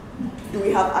 do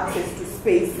we have access to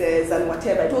spaces and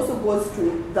whatever. It also goes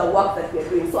to the work that we are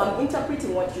doing. So I'm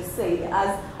interpreting what you say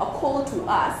as a call to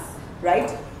us,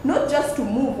 right? Not just to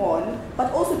move on,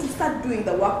 but also to start doing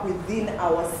the work within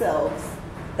ourselves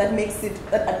that makes it,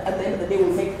 that at the end of the day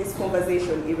will make this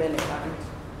conversation irrelevant.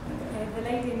 Okay, the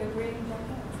lady in the green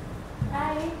jacket.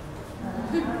 Hi.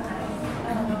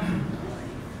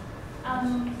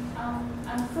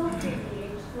 I'm so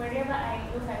privileged. Wherever I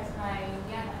look at my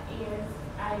younger years,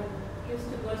 I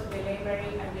used to go to the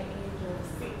library at the age of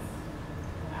 6.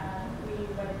 We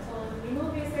were told,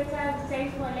 remove your sweater,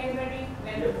 take for library,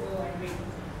 then we'll go and read.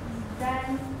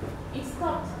 Then it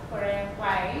stopped for a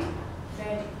while.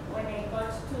 Then when I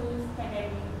got to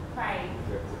standard 5,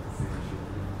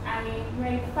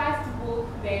 my first book,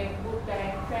 the book that I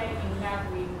fell in love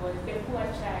with, was The Poor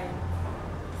Child,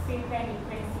 Simply in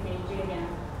Prince in Nigeria.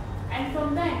 And from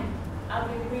then, I've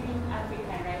been reading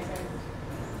African writers.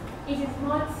 It is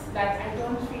not that I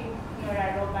don't read Nora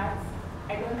Roberts,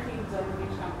 I don't read John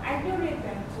Grisham. I do read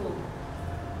them too.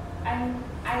 And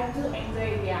I do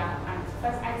enjoy their art,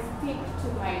 but I stick to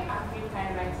my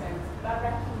African writers.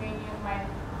 Barbara Kimeni, my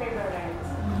favorite.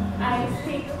 I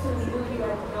stick to Louis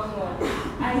Adongo.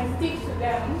 I stick to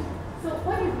them. So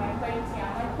what is my point here?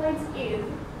 My point is,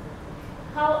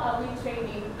 how are we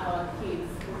training our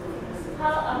kids?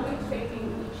 How are we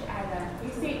training each other? You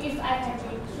see, if I had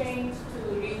been trained to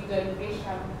read John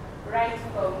Grisham right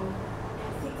from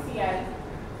 6 years,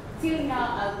 till now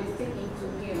I'll be sticking to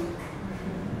him.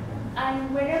 And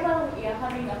wherever we are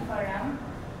having a forum,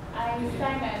 I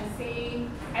stand and say,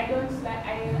 I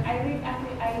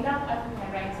love African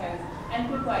writers. And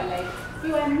people are like,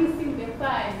 you are missing the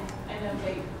fun. And I'm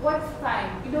like, what's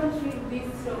fun? You don't read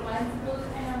these romance books?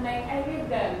 And I'm like, I read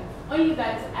them. Only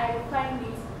that I find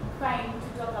it fine to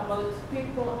talk about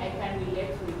people I can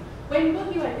relate with. When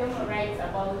Bwesigye Bwa Mwesigire writes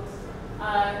about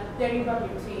the river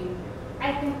between.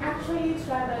 I can actually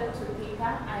travel to Thika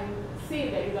and see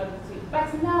the river between. But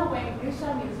now when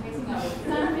Grisham is missing out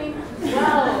something,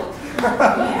 wow!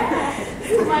 Yeah.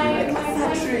 My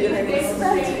mind is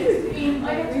in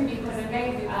order to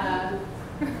decolonize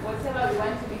whatever we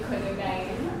want to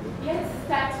decolonize, let's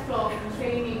start from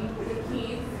training the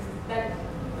kids that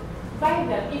buy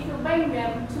them. If you buy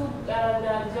them the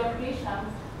John Grisham,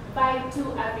 buy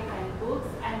 2 African books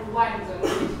and 1 John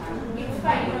Grisham. It's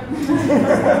fine.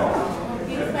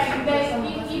 It's fine.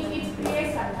 It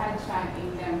creates a culture in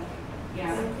them.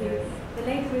 Yeah. Thank you. The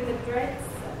lady with the dreads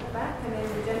at the back, and then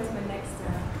the gentleman next to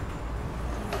her.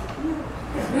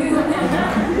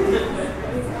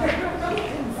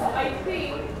 So I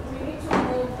think we need to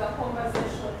move the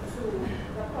conversation to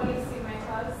the policy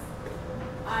makers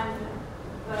and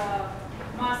the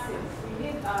masses.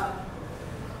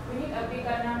 We need a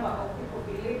bigger number of people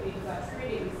believing that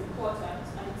reading is important,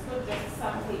 and it's not just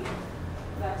something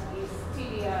that is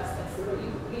tedious, that's a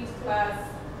elite class,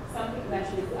 something that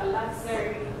is a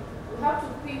luxury. We have to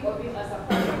think of it as a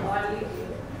part of our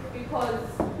living, because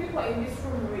people in this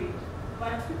room read,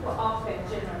 but people out there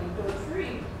generally don't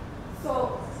read.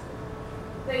 So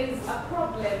there is a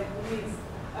problem with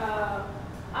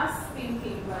us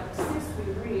thinking that since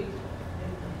we read,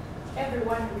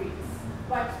 everyone reads.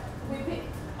 But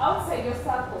outside your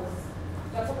circles,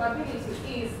 the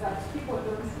probability is that people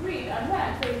don't read, and why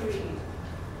aren't they reading?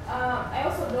 I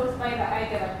also don't buy the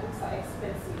idea that books are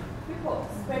expensive. People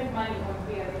spend money on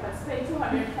beer. They can spend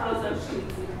 200,000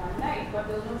 shillings in one night, but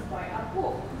they'll not buy a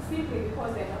book simply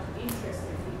because they're not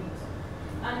interested in it.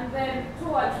 And then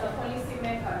towards the policy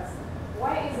makers,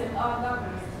 why isn't our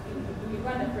government in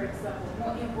Uganda, for example,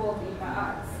 more involved in the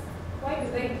arts? Why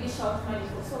do they dish out money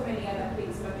for so many other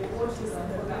things, but they won't use them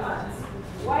for the arts?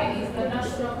 Why is the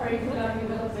National Curriculum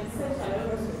Development Center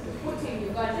not putting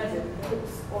Ugandan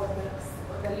books on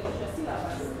the literature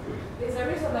syllabus? There's a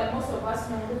reason that most of us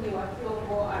know who they were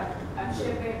Kyongo and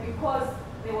Shebe, because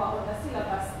they were on the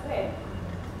syllabus then.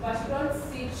 But you don't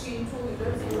see Chintu, you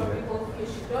don't see Tropical Fish,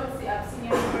 you don't see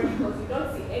Abyssinian Chronicles, you don't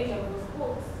see any of those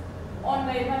books on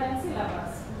the Ugandan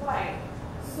syllabus. Why?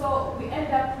 So we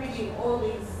end up reading all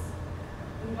these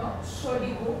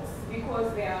shoddy books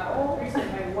because they are all written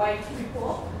by white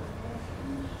people.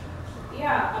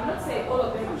 Yeah, I'm not saying all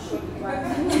of them are shoddy, but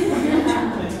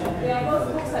there are those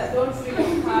books that don't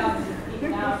really have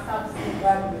enough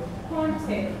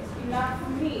content, enough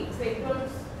meat.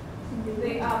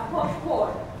 They are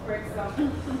popcorn, for example.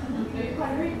 You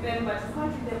can read them, but you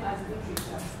can't read them as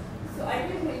literature. So I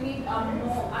think we need a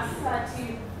more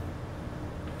assertive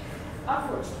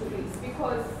approach to this,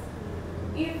 because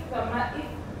if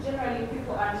generally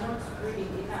people are not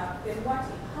reading enough, then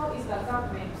how is the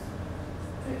government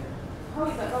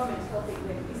helping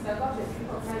them? Is the government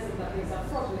recognizing that there's a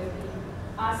problem in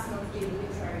us not being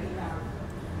literary enough,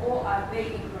 or are they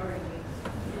ignoring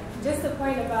it? Just a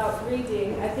point about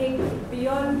reading, I think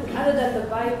beyond, other than the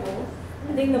Bible,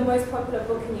 I think the most popular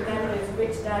book in Uganda is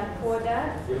Rich Dad, Poor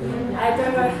Dad. I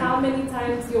don't know how many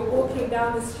times you're walking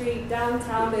down the street,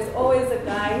 downtown, there's always a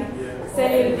guy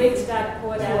selling Rich Dad,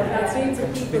 Poor Dad. That's been to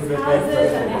people's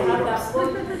houses and they have that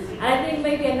book. And I think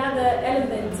maybe another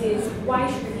element is,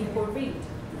 why should people read?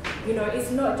 It's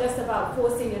not just about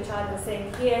forcing your child and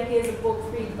saying, here's a book,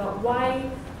 read, but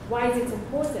why is it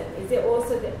important? Is it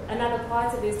also another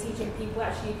part of this teaching people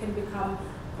actually you can become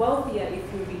wealthier if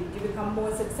you read, you become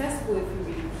more successful if you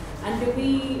read? And do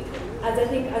we, as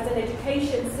an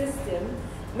education system,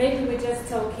 maybe we just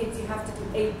tell kids you have to do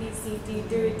A, B, C, D,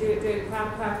 do it, cram,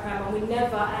 and we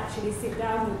never actually sit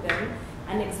down with them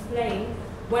and explain,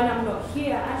 when I'm not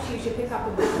here, actually you should pick up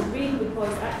a book and read,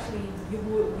 because actually you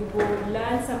will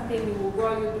learn something, you will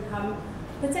grow, you will become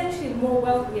potentially more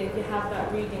wealthier if you have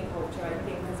that reading culture, I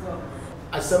think, as well.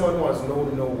 As someone who has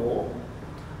known no war,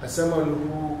 as someone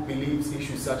who believes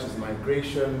issues such as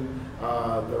migration,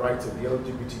 the rights of the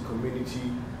LGBT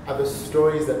community, are the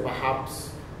stories that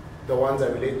perhaps the ones I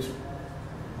relate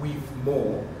with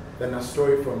more than a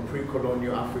story from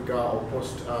pre-colonial Africa or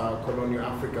post-colonial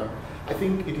Africa. I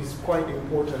think it is quite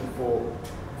important for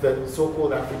the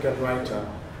so-called African writer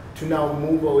to now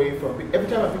move away from, every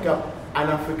time I pick up an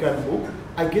African book,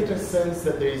 I get a sense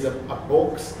that there is a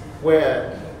box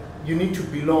where you need to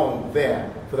belong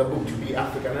there for the book to be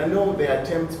African. I know there are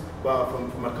attempts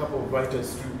from a couple of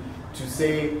writers to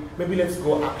say, maybe let's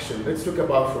go action, let's talk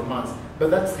about romance, but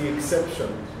that's the exception.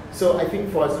 So I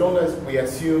think for as long as we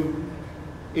assume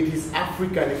it is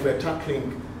African, if we're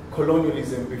tackling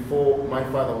colonialism before my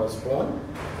father was born,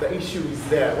 the issue is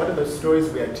there. What are the stories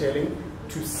we are telling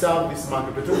to serve this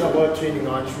market? We're talking about training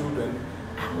our children.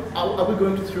 Are we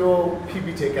going to throw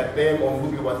PBTech at them or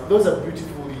Ngugiwa? Those are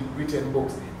beautifully written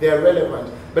books. They are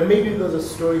relevant, but maybe those are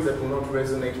stories that will not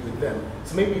resonate with them.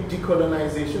 So maybe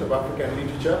decolonization of African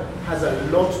literature has a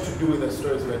lot to do with the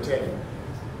stories we're telling.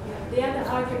 The other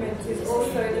argument is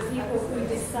also the people who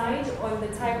decide on the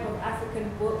type of African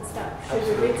books that should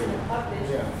be written and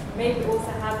published, maybe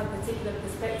also have a particular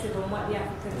perspective on what the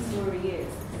African story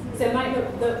is. So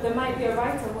there might be a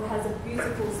writer who has a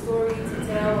beautiful story to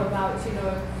tell about, you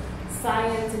know,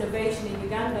 science, innovation in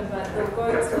Uganda, but they'll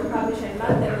go to a publisher in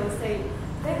London and they'll say,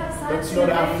 they have science. That's not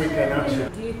African, actually.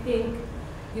 Do you think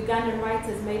Ugandan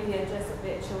writers maybe are just a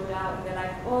bit chilled out and they're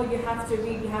like, oh, you have to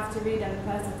read, and the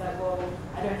person's like, well,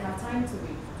 I don't have time to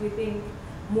read. Do you think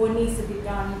more needs to be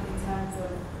done in terms of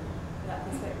that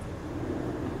perspective?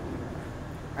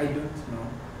 I don't know.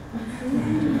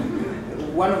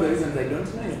 One of the reasons I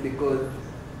don't know is because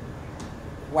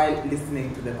while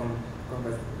listening to the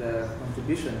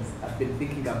contributions, I've been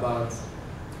thinking about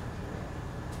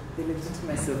the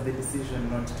legitimacy of the decision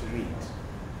not to read.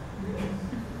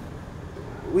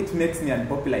 Which makes me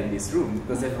unpopular in this room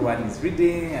because everyone is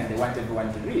reading and they want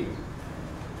everyone to read.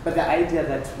 But the idea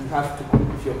that you have to,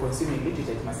 if you're consuming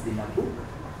literature, it must be in a book,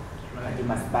 and you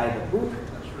must buy the book.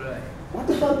 That's right. What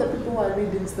about the people who are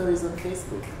reading stories on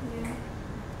Facebook? Yeah.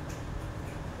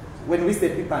 When we say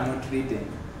people are not reading,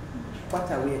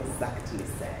 what are we exactly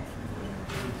saying?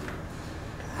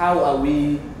 How are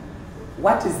we,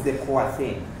 what is the core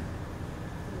thing?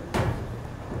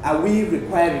 Are we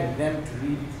requiring them to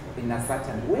read in a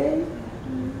certain way,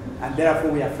 and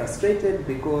therefore we are frustrated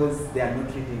because they are not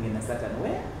reading in a certain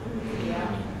way?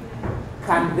 Yeah.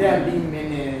 Can there be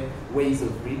many ways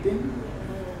of reading?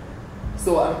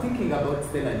 So I'm thinking about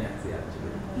Stella Nyanzi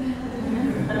actually.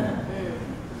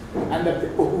 And the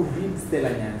people who read Stella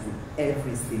Nyanzi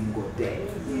every single day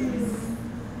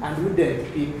and who then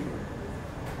pick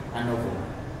a novel.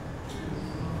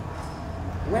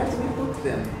 Where do we put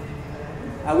them?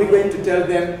 Are we going to tell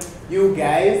them, you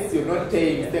guys, you're not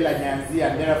paying Stella Nyanzi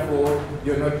and therefore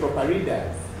you're not proper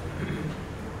readers?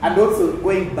 And also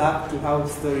going back to how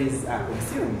stories are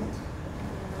consumed.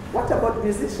 What about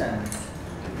musicians?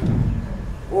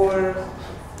 Or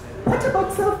what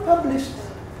about self-published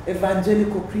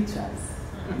evangelical preachers?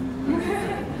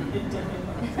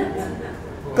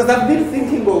 Because I've been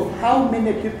thinking of how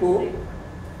many people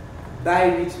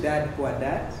buy Rich Dad, Poor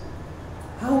Dad.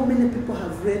 How many people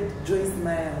have read Joyce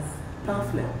Meyer's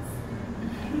pamphlets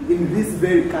in this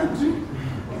very country?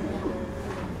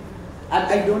 And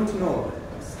I don't know.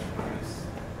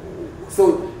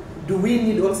 So do we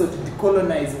need also to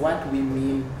decolonize what we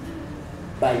mean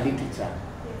by literature?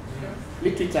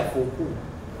 Literature for who?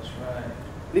 That's right.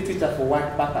 Literature for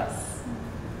what purpose?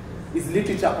 Is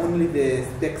literature only the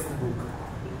textbook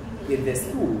in the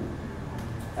school?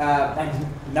 And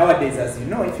nowadays, as you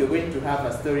know, if you're going to have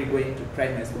a story going to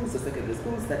primary schools or secondary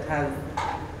schools that have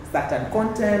certain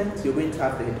content, you're going to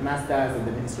have the headmasters and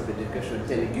the Ministry of Education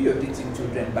telling you you're teaching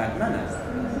children bad manners.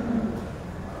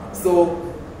 So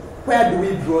where do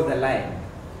we draw the line?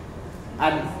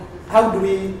 And how do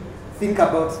we think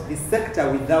about this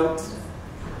sector without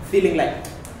feeling like,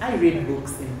 I read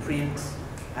books in print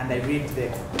and I read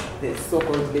the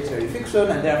so-called literary fiction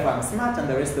and therefore I'm smart and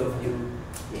the rest of you,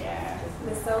 yeah.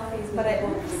 The selfies with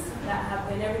books that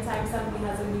happen. Every time somebody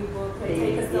has a new book, they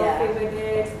take a selfie with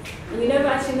it. And you never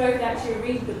actually know if they actually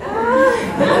read the book.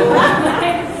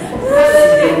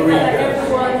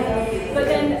 But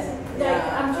then, like,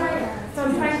 I'm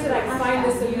trying to find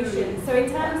the solution. So in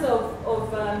terms of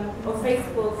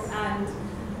Facebook and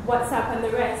WhatsApp and the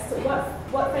rest,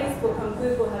 what Facebook and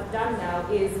Google have done now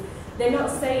is they're not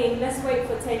saying let's wait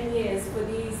for 10 years for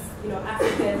these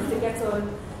Africans to get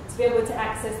on, to be able to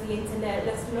access the internet.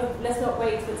 Let's not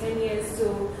wait for 10 years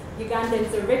till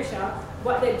Ugandans are richer.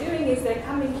 What they're doing is they're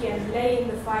coming here and laying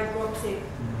the fiber optic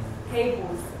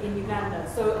cables in Uganda.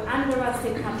 So under us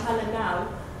in Kampala now,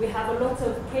 we have a lot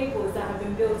of cables that have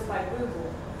been built by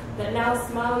Google that now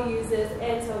Smile users,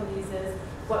 Airtel users.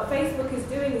 What Facebook is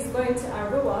doing is going to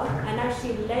Arua and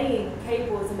actually laying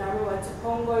cables in Arua to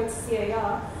Congo, to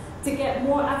CAR, to get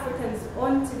more Africans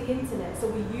onto the internet so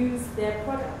we use their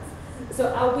products.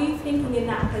 So are we thinking in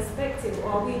that perspective,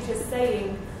 or are we just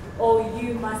saying, oh,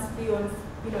 you must be on,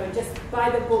 just buy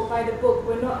the book, buy the book?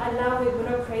 We're not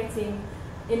creating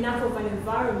enough of an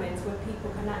environment where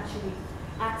people can actually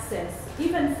access.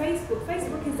 Even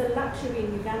Facebook is a luxury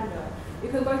in Uganda. You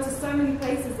can go to so many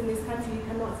places in this country, you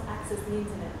cannot access the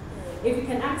internet. If you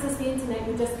can access the internet,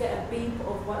 you just get a beep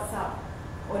of WhatsApp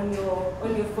on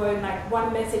your phone, like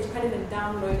one message, you can't even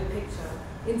download a picture.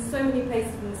 In so many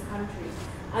places in this country.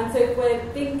 And so if we're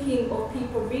thinking of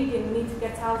people reading, we need to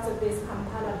get out of this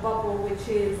Kampala bubble, which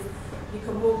is you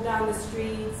can walk down the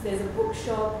streets, there's a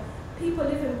bookshop. People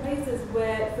live in places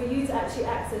where for you to actually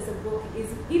access a book is,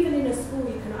 even in a school,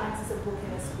 you cannot access a book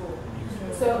in a school.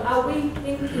 So are we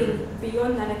thinking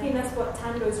beyond that? I think that's what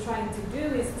Tando is trying to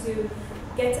do, is to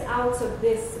get out of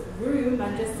this room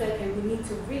and just say, okay, we need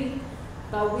to read,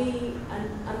 but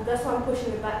and that's why I'm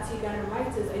pushing it back to Ugandan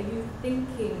writers. Are you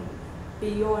thinking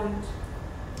beyond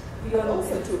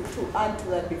also to add to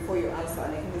that before you answer,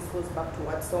 and I think this goes back to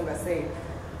what Songa said,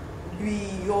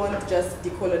 beyond just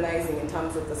decolonizing in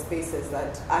terms of the spaces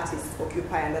that artists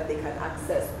occupy and that they can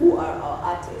access, who are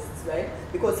our artists, right?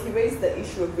 Because he raised the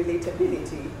issue of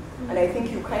relatability, and I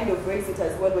think you kind of raise it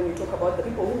as well when you talk about the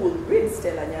people who will read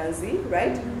Stella Nyanzi,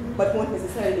 right? But won't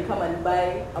necessarily come and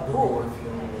buy a book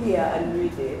here and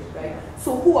read it, right?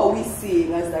 So who are we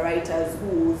seeing as the writers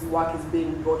whose work is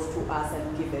being brought to us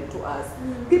and given to us?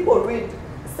 People read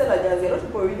Stella Nyanzi, a lot of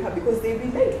people read her because they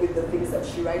relate with the things that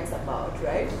she writes about,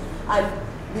 right? And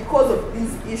because of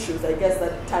these issues, I guess,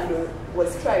 that Tando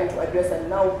was trying to address, and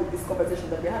now with this conversation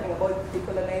that we're having about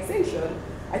decolonization,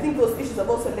 I think those issues have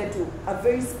also led to a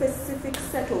very specific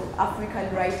set of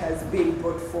African writers being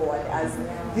brought forward as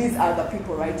these are the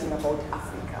people writing about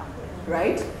Africa,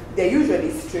 right? They're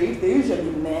usually straight, they're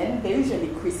usually men, they're usually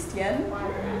Christian,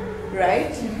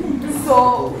 right?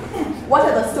 So what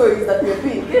are the stories that we're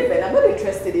being given? I'm not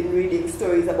interested in reading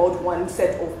stories about one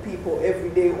set of people every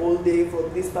day, all day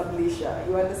from this publisher,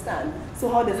 you understand? So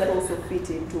how does that also fit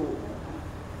into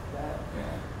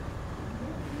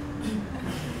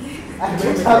I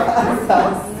don't have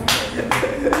answers.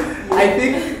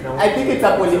 I think it's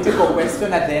a political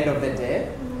question at the end of the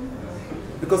day.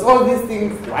 Because all these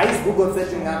things, why is Google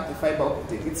setting up the fiber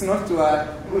optic? It's not to our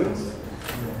good.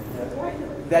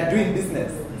 They're doing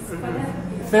business.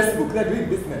 Facebook, they're doing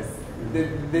business.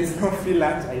 There's no free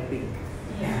lunch, I think.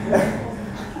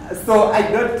 So I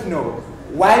don't know.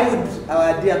 Why would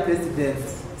our dear president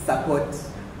support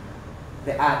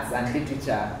the arts and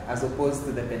literature as opposed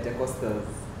to the Pentecostals?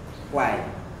 Why?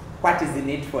 What is in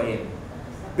it for him?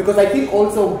 Because I think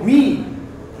also we,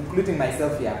 including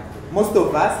myself here, most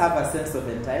of us have a sense of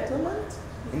entitlement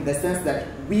in the sense that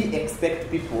we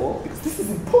expect people, because this is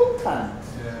important,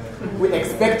 we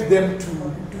expect them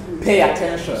to pay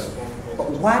attention. But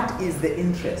what is the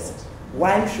interest?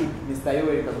 Why should Mr.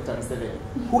 Yoweri Kaguta Museveni,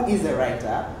 who is a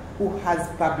writer, who has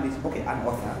published, an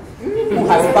author, who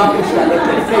has published a lot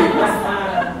of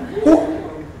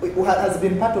things, who has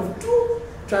been part of 2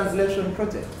 translation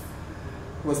projects.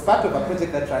 He was part of a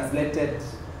project that translated,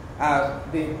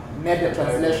 they made a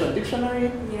translation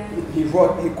dictionary. Yeah. He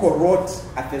co-wrote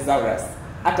a thesaurus.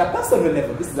 At a personal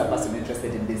level, this is a person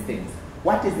interested in these things.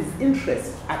 What is his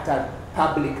interest at a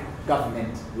public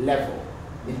government level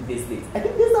in these things? I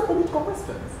think these are political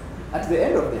questions at the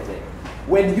end of the day.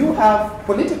 When you have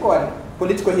political, and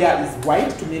political here is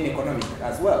wide to mean economic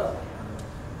as well.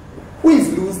 Who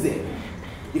is losing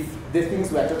if the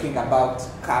things we are talking about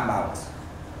come out?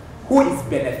 Who is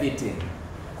benefiting?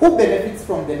 Who benefits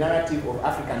from the narrative of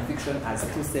African fiction as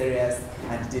too serious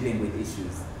and dealing with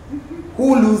issues?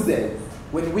 Who loses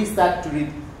when we start to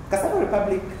read? Cassava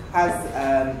Republic has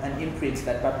an imprint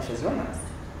that publishes romance.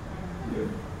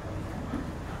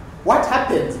 What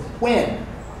happens when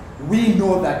we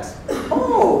know that,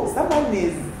 someone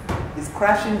is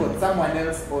crashing on someone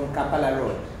else on Kampala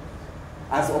Road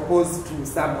as opposed to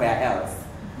somewhere else?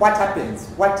 What happens?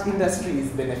 What industry is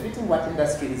benefiting? What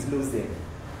industry is losing?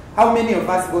 How many of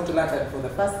us go to London for the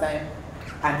first time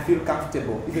and feel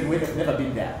comfortable even when they've never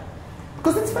been there?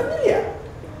 Because it's familiar.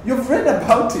 You've read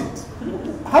about it.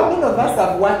 How many of us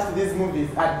have watched these movies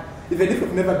and even if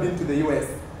you've never been to the US,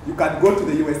 you can go to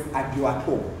the US and you're at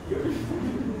home?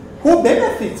 Who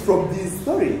benefits from these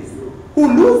stories?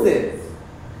 Who loses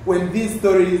when these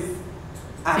stories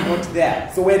are not there?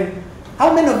 So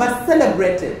how many of us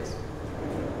celebrated?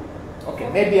 Okay,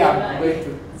 maybe I'm going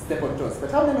to step on toes,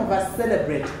 but how many of us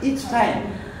celebrate each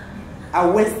time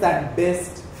a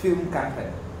Western-based film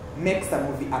company makes a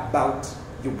movie about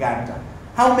Uganda?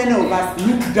 How many of us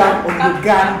look down on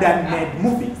Ugandan-made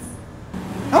movies?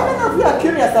 How many of you are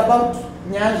curious about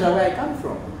Nyanja, where I come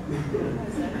from?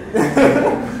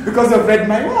 Because you've read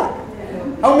my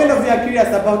work. How many of you are curious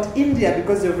about India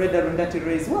because you've read Arundhati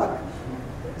Roy's work?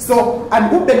 So, and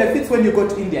who benefits when you go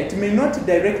to India? It may not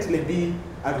directly be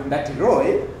Arundhati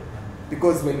Roy,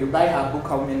 because when you buy her book,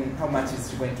 how much is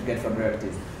she going to get from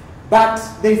royalties? But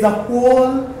there's a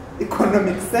whole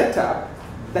economic setup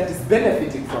that is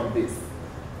benefiting from this.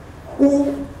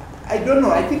 I don't know,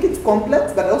 I think it's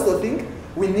complex, but I also think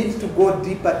we need to go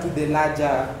deeper to the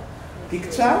larger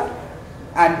picture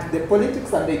and the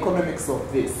politics and the economics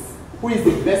of this. Who is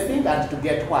investing and to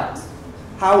get what?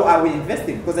 How are we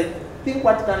investing? Because I think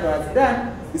what Tando has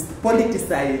done is to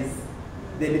politicize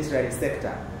the literary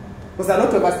sector. Because a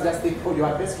lot of us just think, oh, you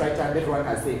are best writer and everyone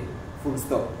can say full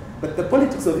stop. But the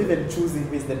politics of even choosing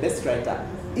who is the best writer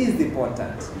is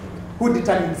important. Who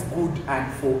determines good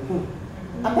and for who?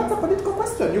 And that's a political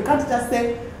question. You can't just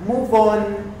say, move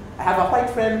on, I have a white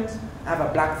friend, I have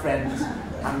a black friend,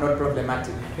 I'm not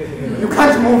problematic. You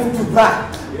can't move to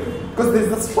that. Because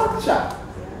there's a structure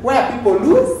where people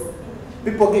lose,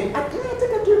 people get, a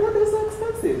ticket to Uganda is so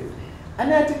expensive.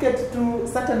 And a ticket to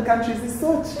certain countries is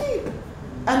so cheap.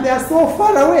 And they are so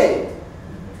far away.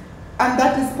 And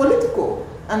that is political.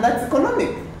 And that's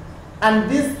economic. And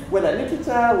this, whether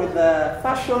literature, whether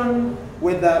fashion,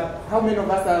 whether how many of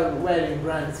us are wearing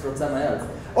brands from somewhere else,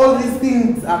 all these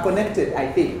things are connected,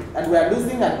 I think. And we are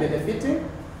losing and benefiting,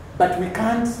 but we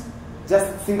can't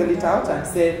just single it out and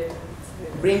say,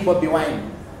 bring Bobby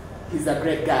Wine, he's a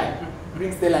great guy.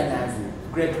 Bring Stella Nyazi,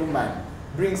 great woman.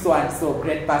 Bring so-and-so,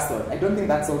 great person. I don't think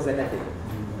that solves anything.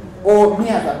 Or me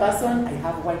as a person, I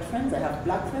have white friends, I have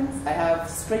black friends, I have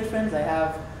straight friends, I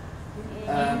have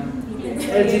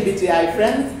LGBTI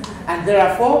friends, and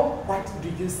therefore, what do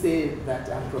you say that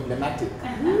I'm problematic?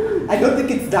 I don't think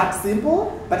it's that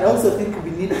simple, but I also think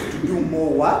we need to do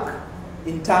more work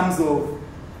in terms of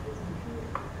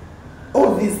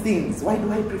all these things. Why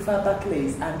do I prefer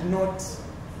Barclays and not,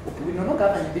 okay, we no longer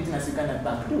have an indigenous Ugandan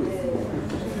bank, do we?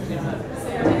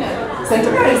 St.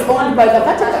 Mary is owned by the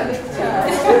Vatican. The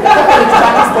Catholic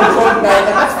Bank is controlled by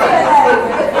the Vatican.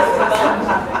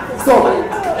 So,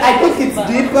 I think it's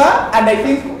deeper, and I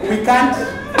think we can't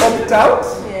opt out,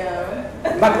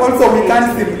 but also we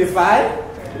can't simplify,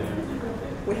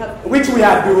 which we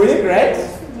are doing, right?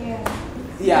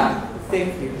 Yeah,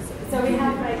 thank you. So we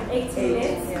have like 8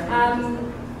 minutes.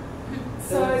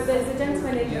 So there's a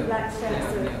gentleman in the black shirt.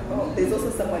 Oh, there's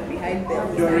also someone behind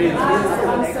them. Doreen.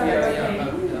 I'm sorry, okay.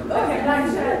 Okay, black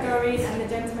shirt, Doreen, and the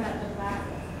gentleman at the back.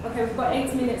 Okay, we've got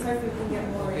 8 minutes, hopefully we can get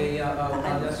more. Okay, yeah,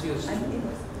 I'll just use.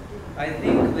 I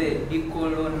think the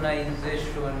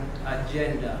decolonization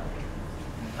agenda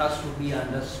has to be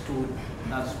understood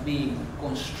as being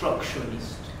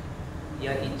constructionist.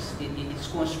 Yeah, it's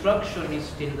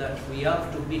constructionist in that we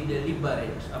have to be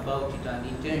deliberate about it and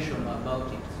intentional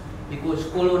about it. Because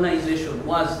colonization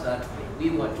was that way. We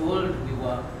were told we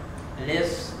were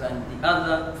less than the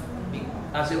other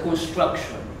as a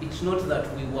construction. It's not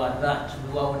that we were that.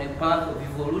 We were on a path of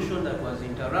evolution that was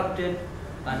interrupted,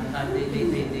 and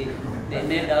they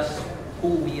made us who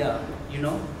we are, you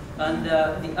know. And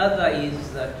the other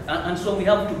is that, and so we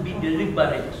have to be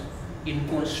deliberate in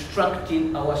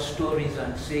constructing our stories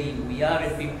and saying we are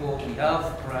a people, we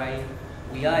have pride,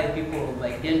 we are a people of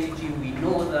identity, we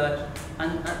know that,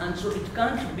 and so it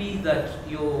can't be that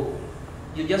you're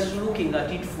just looking at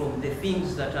it from the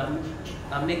things that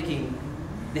are making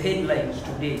the headlines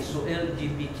today, so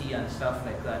LGBT and stuff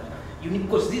like that.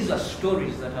 Because these are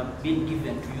stories that have been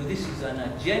given to you. This is an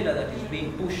agenda that is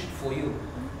being pushed for you.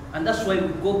 And that's why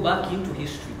we go back into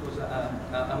history, because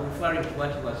I'm referring to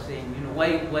what you were saying, you know,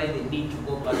 why they need to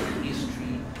go back to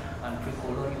history and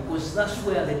pre-colonial, because that's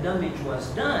where the damage was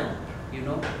done, you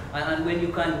know. And when you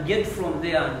can get from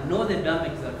there and know the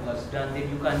damage that was done, then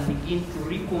you can begin to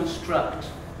reconstruct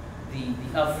the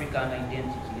African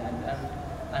identity.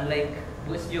 And like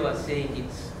Bwesigye was saying,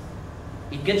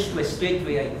 it gets to a state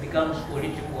where it becomes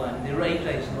political, and the writer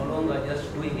is no longer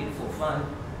just doing it for fun,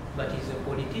 but he's a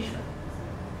politician.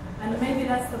 And maybe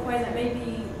that's the point, that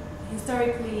maybe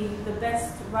historically the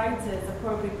best writers are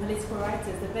probably political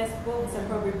writers, the best books are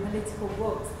probably political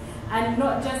books, and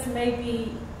not just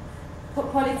maybe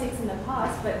put politics in the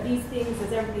past, but these things,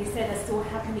 as everybody said, are still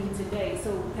happening today.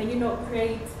 So can you not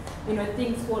create, you know,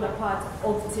 things fall apart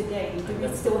of today? Do we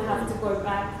still have to go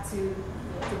back to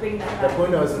bring that back? The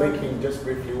point I was making just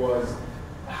briefly was,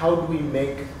 how do we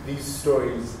make these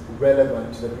stories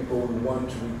relevant to the people who want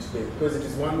to read today? Because it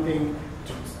is one thing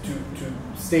to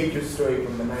stage your story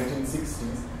from the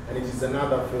 1960s, and it is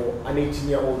another for an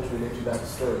 18-year-old to relate to that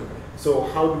story. So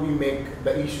how do we make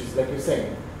the issues, like you're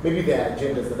saying, maybe there are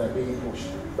agendas that are being pushed,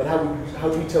 but how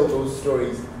do we tell those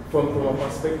stories from a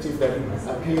perspective that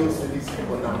appeals to these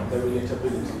people now, the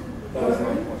relatability? That was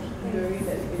my point.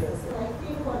 I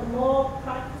think on more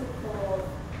practical,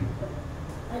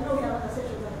 I know we have other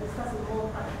sessions that are discussing more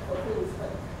practical things,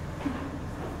 but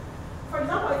for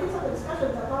example, I think some of the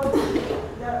discussions about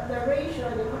the racial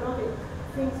and economic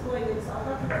things going in South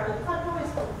Africa, you can't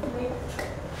always conflate,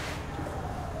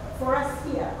 for us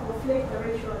here, conflate the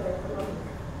racial and the economic.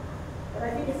 But I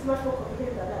think it's much more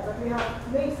complicated than that. But we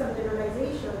have made some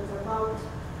generalizations about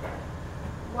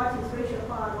what is racial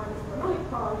power and what is economic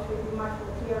power, which may be much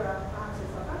more clearer perhaps in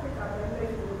South Africa, but I know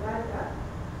in Uganda,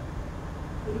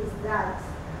 it is that,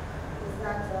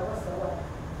 what's the word?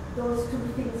 Those two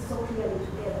things so clearly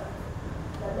together.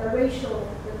 That the racial,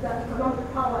 the economic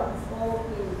power is all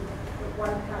in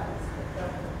one currency, for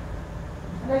example.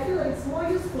 And I feel that it's more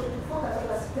useful to focus on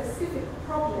a specific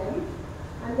problem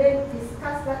and then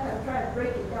discuss that and try and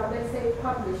break it down, let's say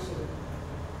publishing,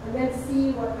 and then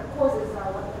see what the causes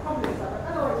are, what the problems are. But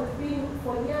otherwise, we've been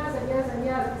for years and years and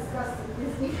years discussing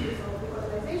these issues of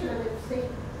decolonisation, and they've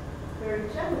stayed very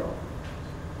general.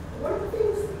 One of the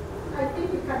things I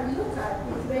think we can look at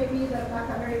is maybe the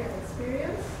Black American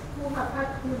experience, who have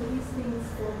had to do these things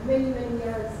for many, many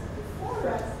years before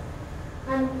us.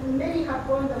 And many have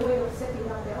gone the way of setting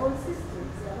up their own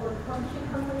systems, their own publishing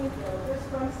companies, their own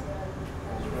restaurants,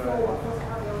 before, of course,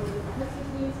 have their own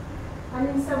universities. And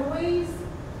in some ways,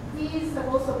 these have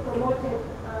also promoted,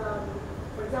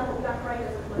 for example, Black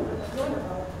writers that one has known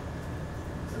about.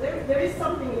 So there is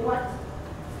something in what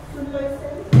Akullo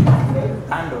said,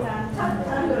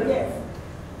 Tando, yes,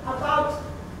 about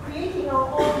creating our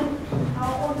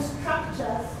own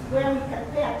structures where we can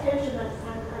pay attention and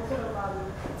sort of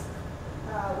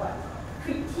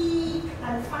critique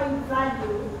and find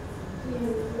value in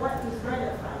what is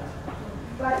relevant.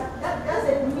 But that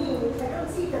doesn't mean, I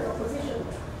don't see it as opposition.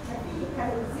 I think it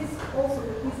can exist also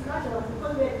with these structures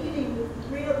because we're dealing with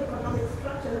real economic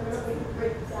structures and we're not going to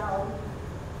break down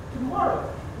tomorrow.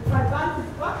 If I ban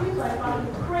with Barclays, I ban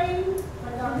Ukraine, I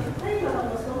ban Ukraine, I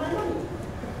lost all my money.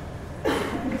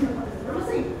 I'm not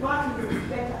saying Barclays is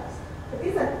better, but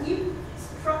these are deep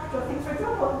structural things. For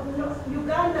example,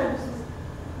 Uganda, which is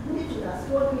indigenous,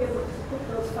 won't be able to put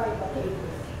those fiber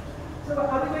cables. So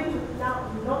are we going to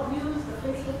now not use the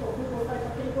Facebook or Google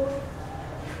fiber cables?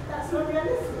 That's not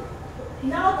realistic.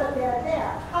 Now that they are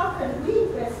there, how can we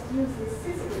best use these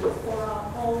systems for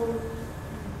our own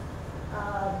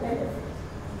benefit?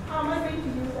 How am I going to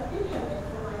use the internet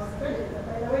for my own benefit? And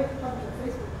by the way, to publish on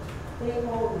Facebook, they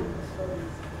all read the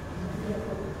stories. We have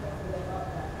to be careful about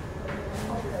that.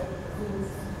 Copyright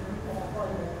means on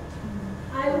there.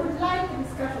 I would like the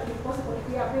discussion, if possible, to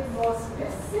be a bit more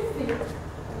specific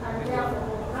and therefore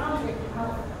more grounded.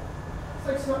 So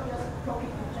it's not just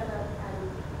talking to each other and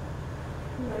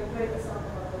enjoy the sound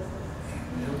of our business.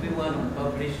 There'll be one on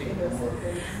publishing tomorrow.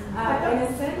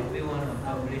 Innocent? There'll be one on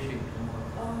publishing tomorrow.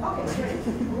 Okay, great.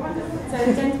 Wonderful. So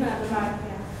the gentleman at the back,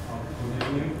 yeah.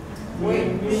 Wait,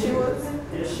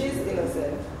 she's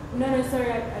innocent. No,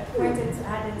 sorry, I pointed to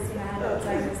Adam, so I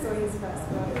saw his first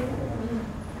one.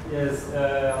 Yes,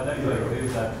 I'd like to agree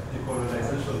that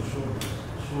decolonisation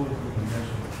should be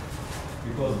intentional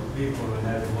because being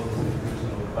colonized was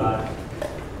intentional. But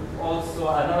also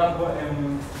another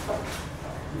point,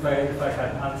 if I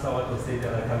can answer what was said,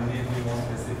 I can make me more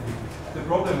specific. The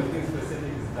problem with being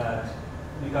specific is that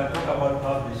you can talk about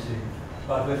publishing,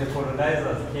 but when the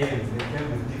colonizers came, they came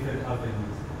with different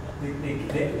avenues.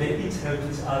 They each helped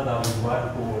each other with one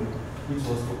goal, which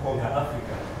was to conquer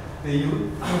Africa. They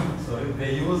used,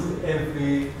 they used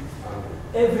every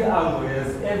angle, yes,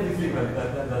 everything that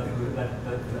they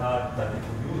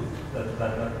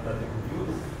could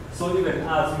use. So even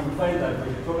as you find that when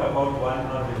you talk about one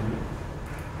avenue,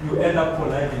 you end up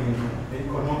colliding in the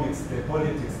economics, the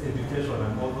politics, education,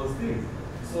 and all those things.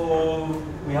 So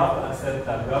we have to accept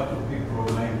that we have to be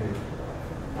broad-minded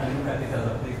and look at it as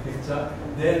a big picture.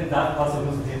 Then that person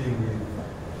who's dealing with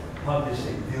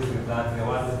publishing deals with that, the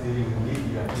one who's dealing with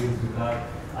media deals with that,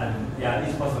 and yeah,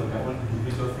 each person their own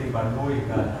individual thing, but knowing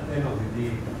that at the end of the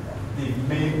day, the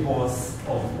main boss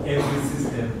of every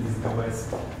system is the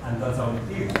West, and that's how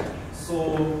it is.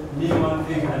 So me one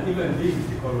thing, and even being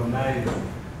decolonized,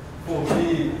 for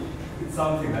me, it's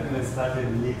something that even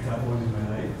started later on in my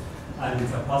life. And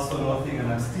it's a personal thing,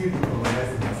 and I'm still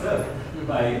decolonizing myself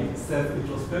by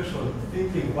self-introspection,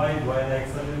 thinking, why do I like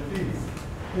certain things?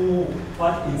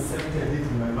 What incepted it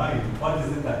in my mind? What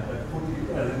is it that put it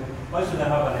as in, why should I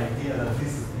have an idea that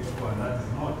this is beautiful and that is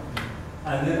not?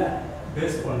 And then,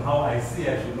 based on how I see,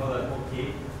 I should know that,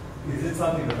 okay, is it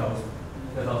something that I was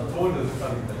told, or is it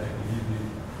something that I believe in?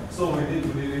 So we need to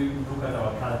really look at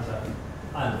our culture,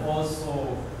 and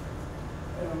also,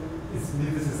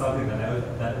 this is something that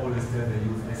I always tell the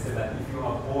youth. I say that if you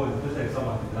are born, especially if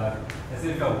someone is black, I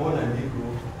say if you are born a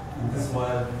Negro in this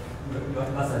world,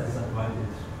 that's a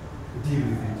disadvantage. Deal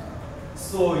with it.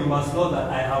 So you must know that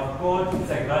I have got, it's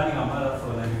like running a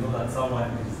marathon and you know that someone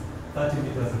is 30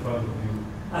 meters in front of you.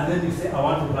 And then you say, I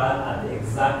want to run at the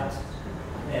exact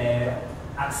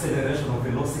acceleration or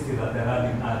velocity that they're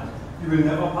running at. You will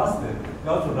never pass them. You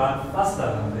have to run faster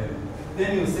than them.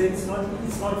 then you say it's not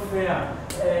fair.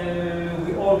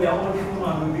 We are all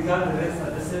human, we began the rest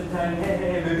at the same time.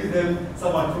 Hey, maybe then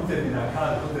someone took them in a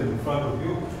car and put them in front of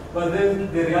you. But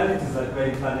then the reality is that we're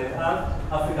in planet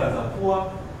Earth, Africans are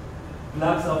poor,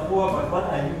 blacks are poor, but what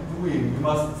are you doing? You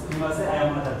must say, I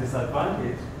am at a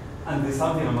disadvantage, and there's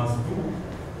something I must do.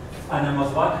 And I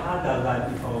must work harder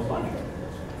than if I was working.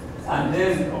 And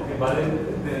then, okay, but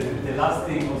then the last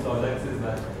thing also I'd like to say is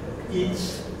that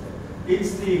each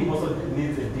thing also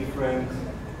needs a different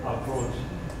approach.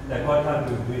 Like what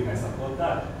Tando is doing, I support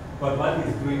that. But what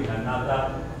he's doing in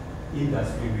another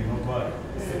industry, we know what,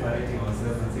 separating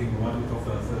ourselves and saying we want to talk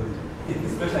to ourselves.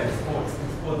 Especially in sports. In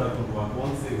sports that would work.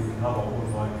 One says we have our own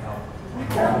World Cup.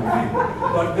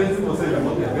 But then people say you're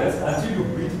not the best. Until you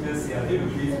beat Messi, until you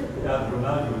beat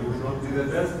Ronaldo, you will not be the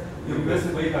best. The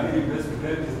best way you can be the best with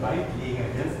them is by playing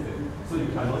against them. So you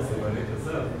cannot separate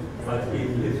yourself. But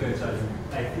in literature,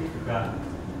 I think you can.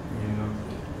 You know.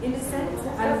 In a sense,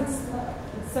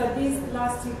 so these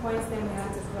last 2 points, then we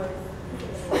have to close.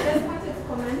 I just wanted to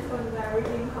comment on the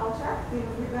reading culture in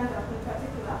Uganda in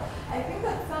particular. I think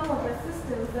that some of the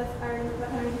systems that are in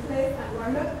place and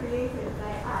were not created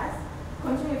by us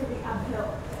continue to be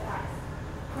upheld by us.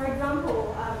 For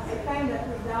example, I find that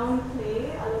we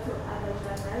downplay a lot of other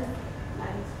genres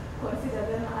and consider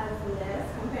them as less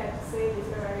compared to, say,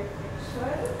 literary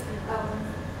fiction.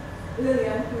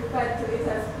 Lillian referred to it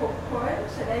as popcorn,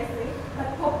 should I say?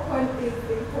 But popcorn is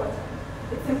important.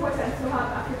 It's important to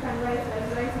have African writers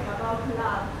writing about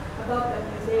love, about the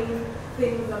mundane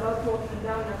things, about walking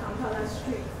down the Kampala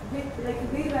streets. Like,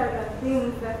 these are the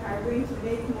things that are going to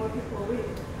make more people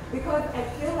read. Because I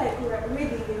feel like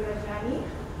reading is a journey,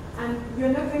 and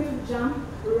you're not going to jump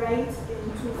right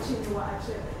into Chinua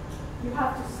Achebe. You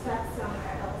have to start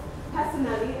somewhere else.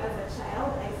 Personally, as a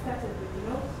child, I started with,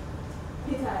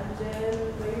 Peter and Jen,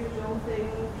 the usual thing,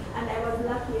 and I was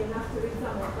lucky enough to read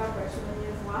some of Barbara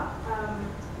Shimonye's work,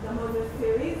 the Moses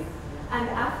series, and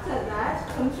after that,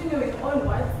 continuing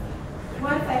onwards,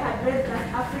 once I had read that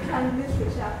African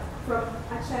literature from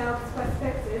a child's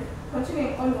perspective,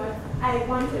 continuing onwards, I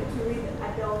wanted to read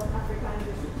adult African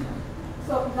literature.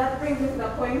 So that brings me to the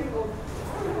point of,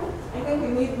 I think we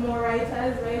need more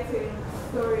writers writing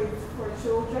stories for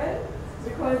children,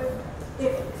 because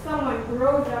if someone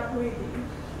grows up reading,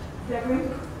 they're going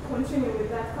to continue with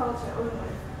that culture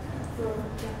onwards. So,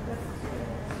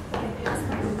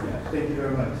 yeah, thank you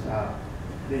very much.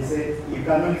 They say you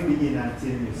can only begin until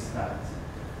you start.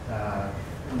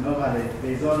 Normally,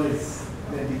 there's always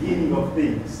the beginning of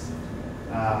things.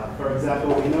 For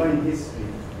example, we know in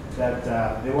history that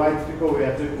the white people we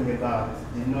are talking about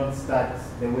did not start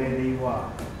the way they were.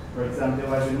 For example, there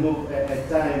was a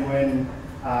time when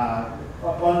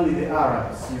only the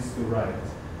Arabs used to write.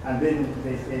 And then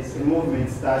as the movement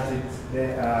started,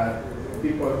 the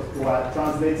people who are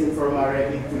translating from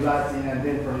Arabic to Latin and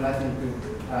then from Latin to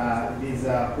these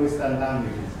Western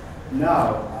languages.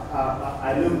 Now,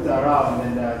 I looked around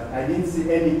and I didn't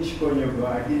see any Chikonyogo,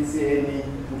 I didn't see any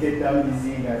Nketa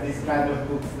Mbizinga, these kind of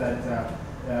books that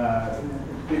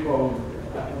people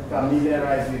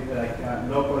familiarize with, like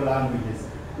local languages.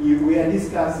 We are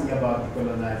discussing about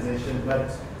decolonization,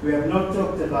 but we have not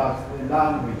talked about the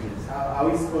languages. Are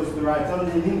we supposed to write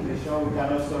only in English, or we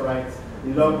can also write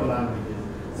in local languages?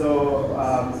 So,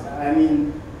 I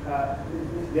mean,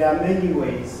 there are many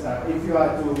ways. If we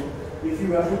are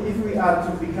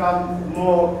to become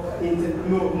more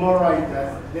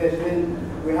writers,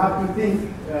 then we have to think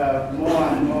more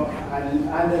and more and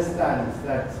understand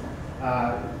that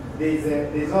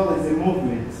there's always a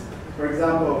movement. For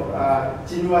example,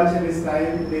 Chinua Achebe's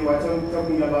time, they were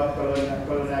talking about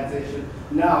colonization.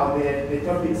 Now the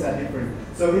topics are different.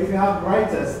 So if you have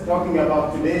writers talking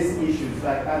about today's issues,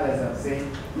 like others have said,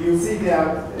 you see the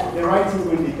writing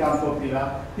will become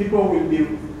popular. People will be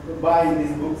buying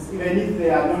these books, even if they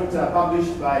are not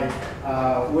published by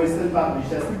Western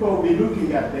publishers. People will be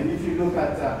looking at them. If you look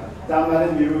at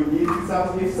Tamale Miruni,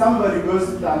 if somebody goes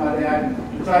to Tamale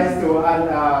and tries to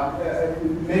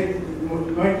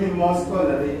make it more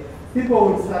scholarly, people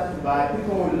will start to buy,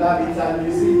 people will love it, and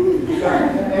you see,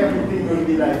 everything will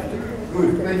be like,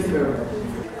 good, thank you very much.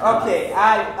 Okay,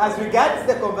 as regards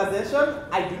the conversation,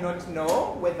 I do not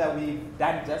know whether we've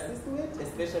done justice to it,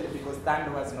 especially because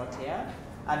Tando was not here,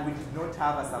 and we did not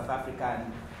have a South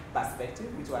African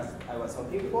perspective, which I was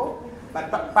hoping for.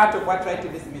 But part of what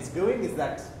Writivism is doing is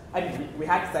that, I mean, we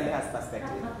had Saleha's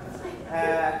perspective.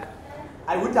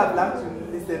 I would have loved to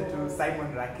listen to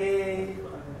Simon Rake,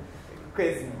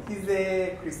 Kwesi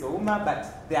Mkize, Chris Ouma,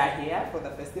 but they are here for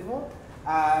the festival.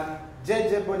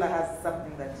 JJ Bola has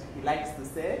something that he likes to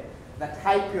say, that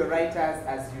hype your writers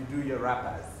as you do your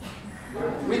rappers.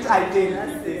 Which I think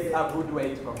is a good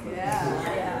way to conclude.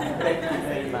 Yeah. Thank you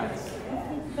very much.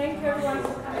 Thank you everyone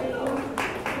for coming.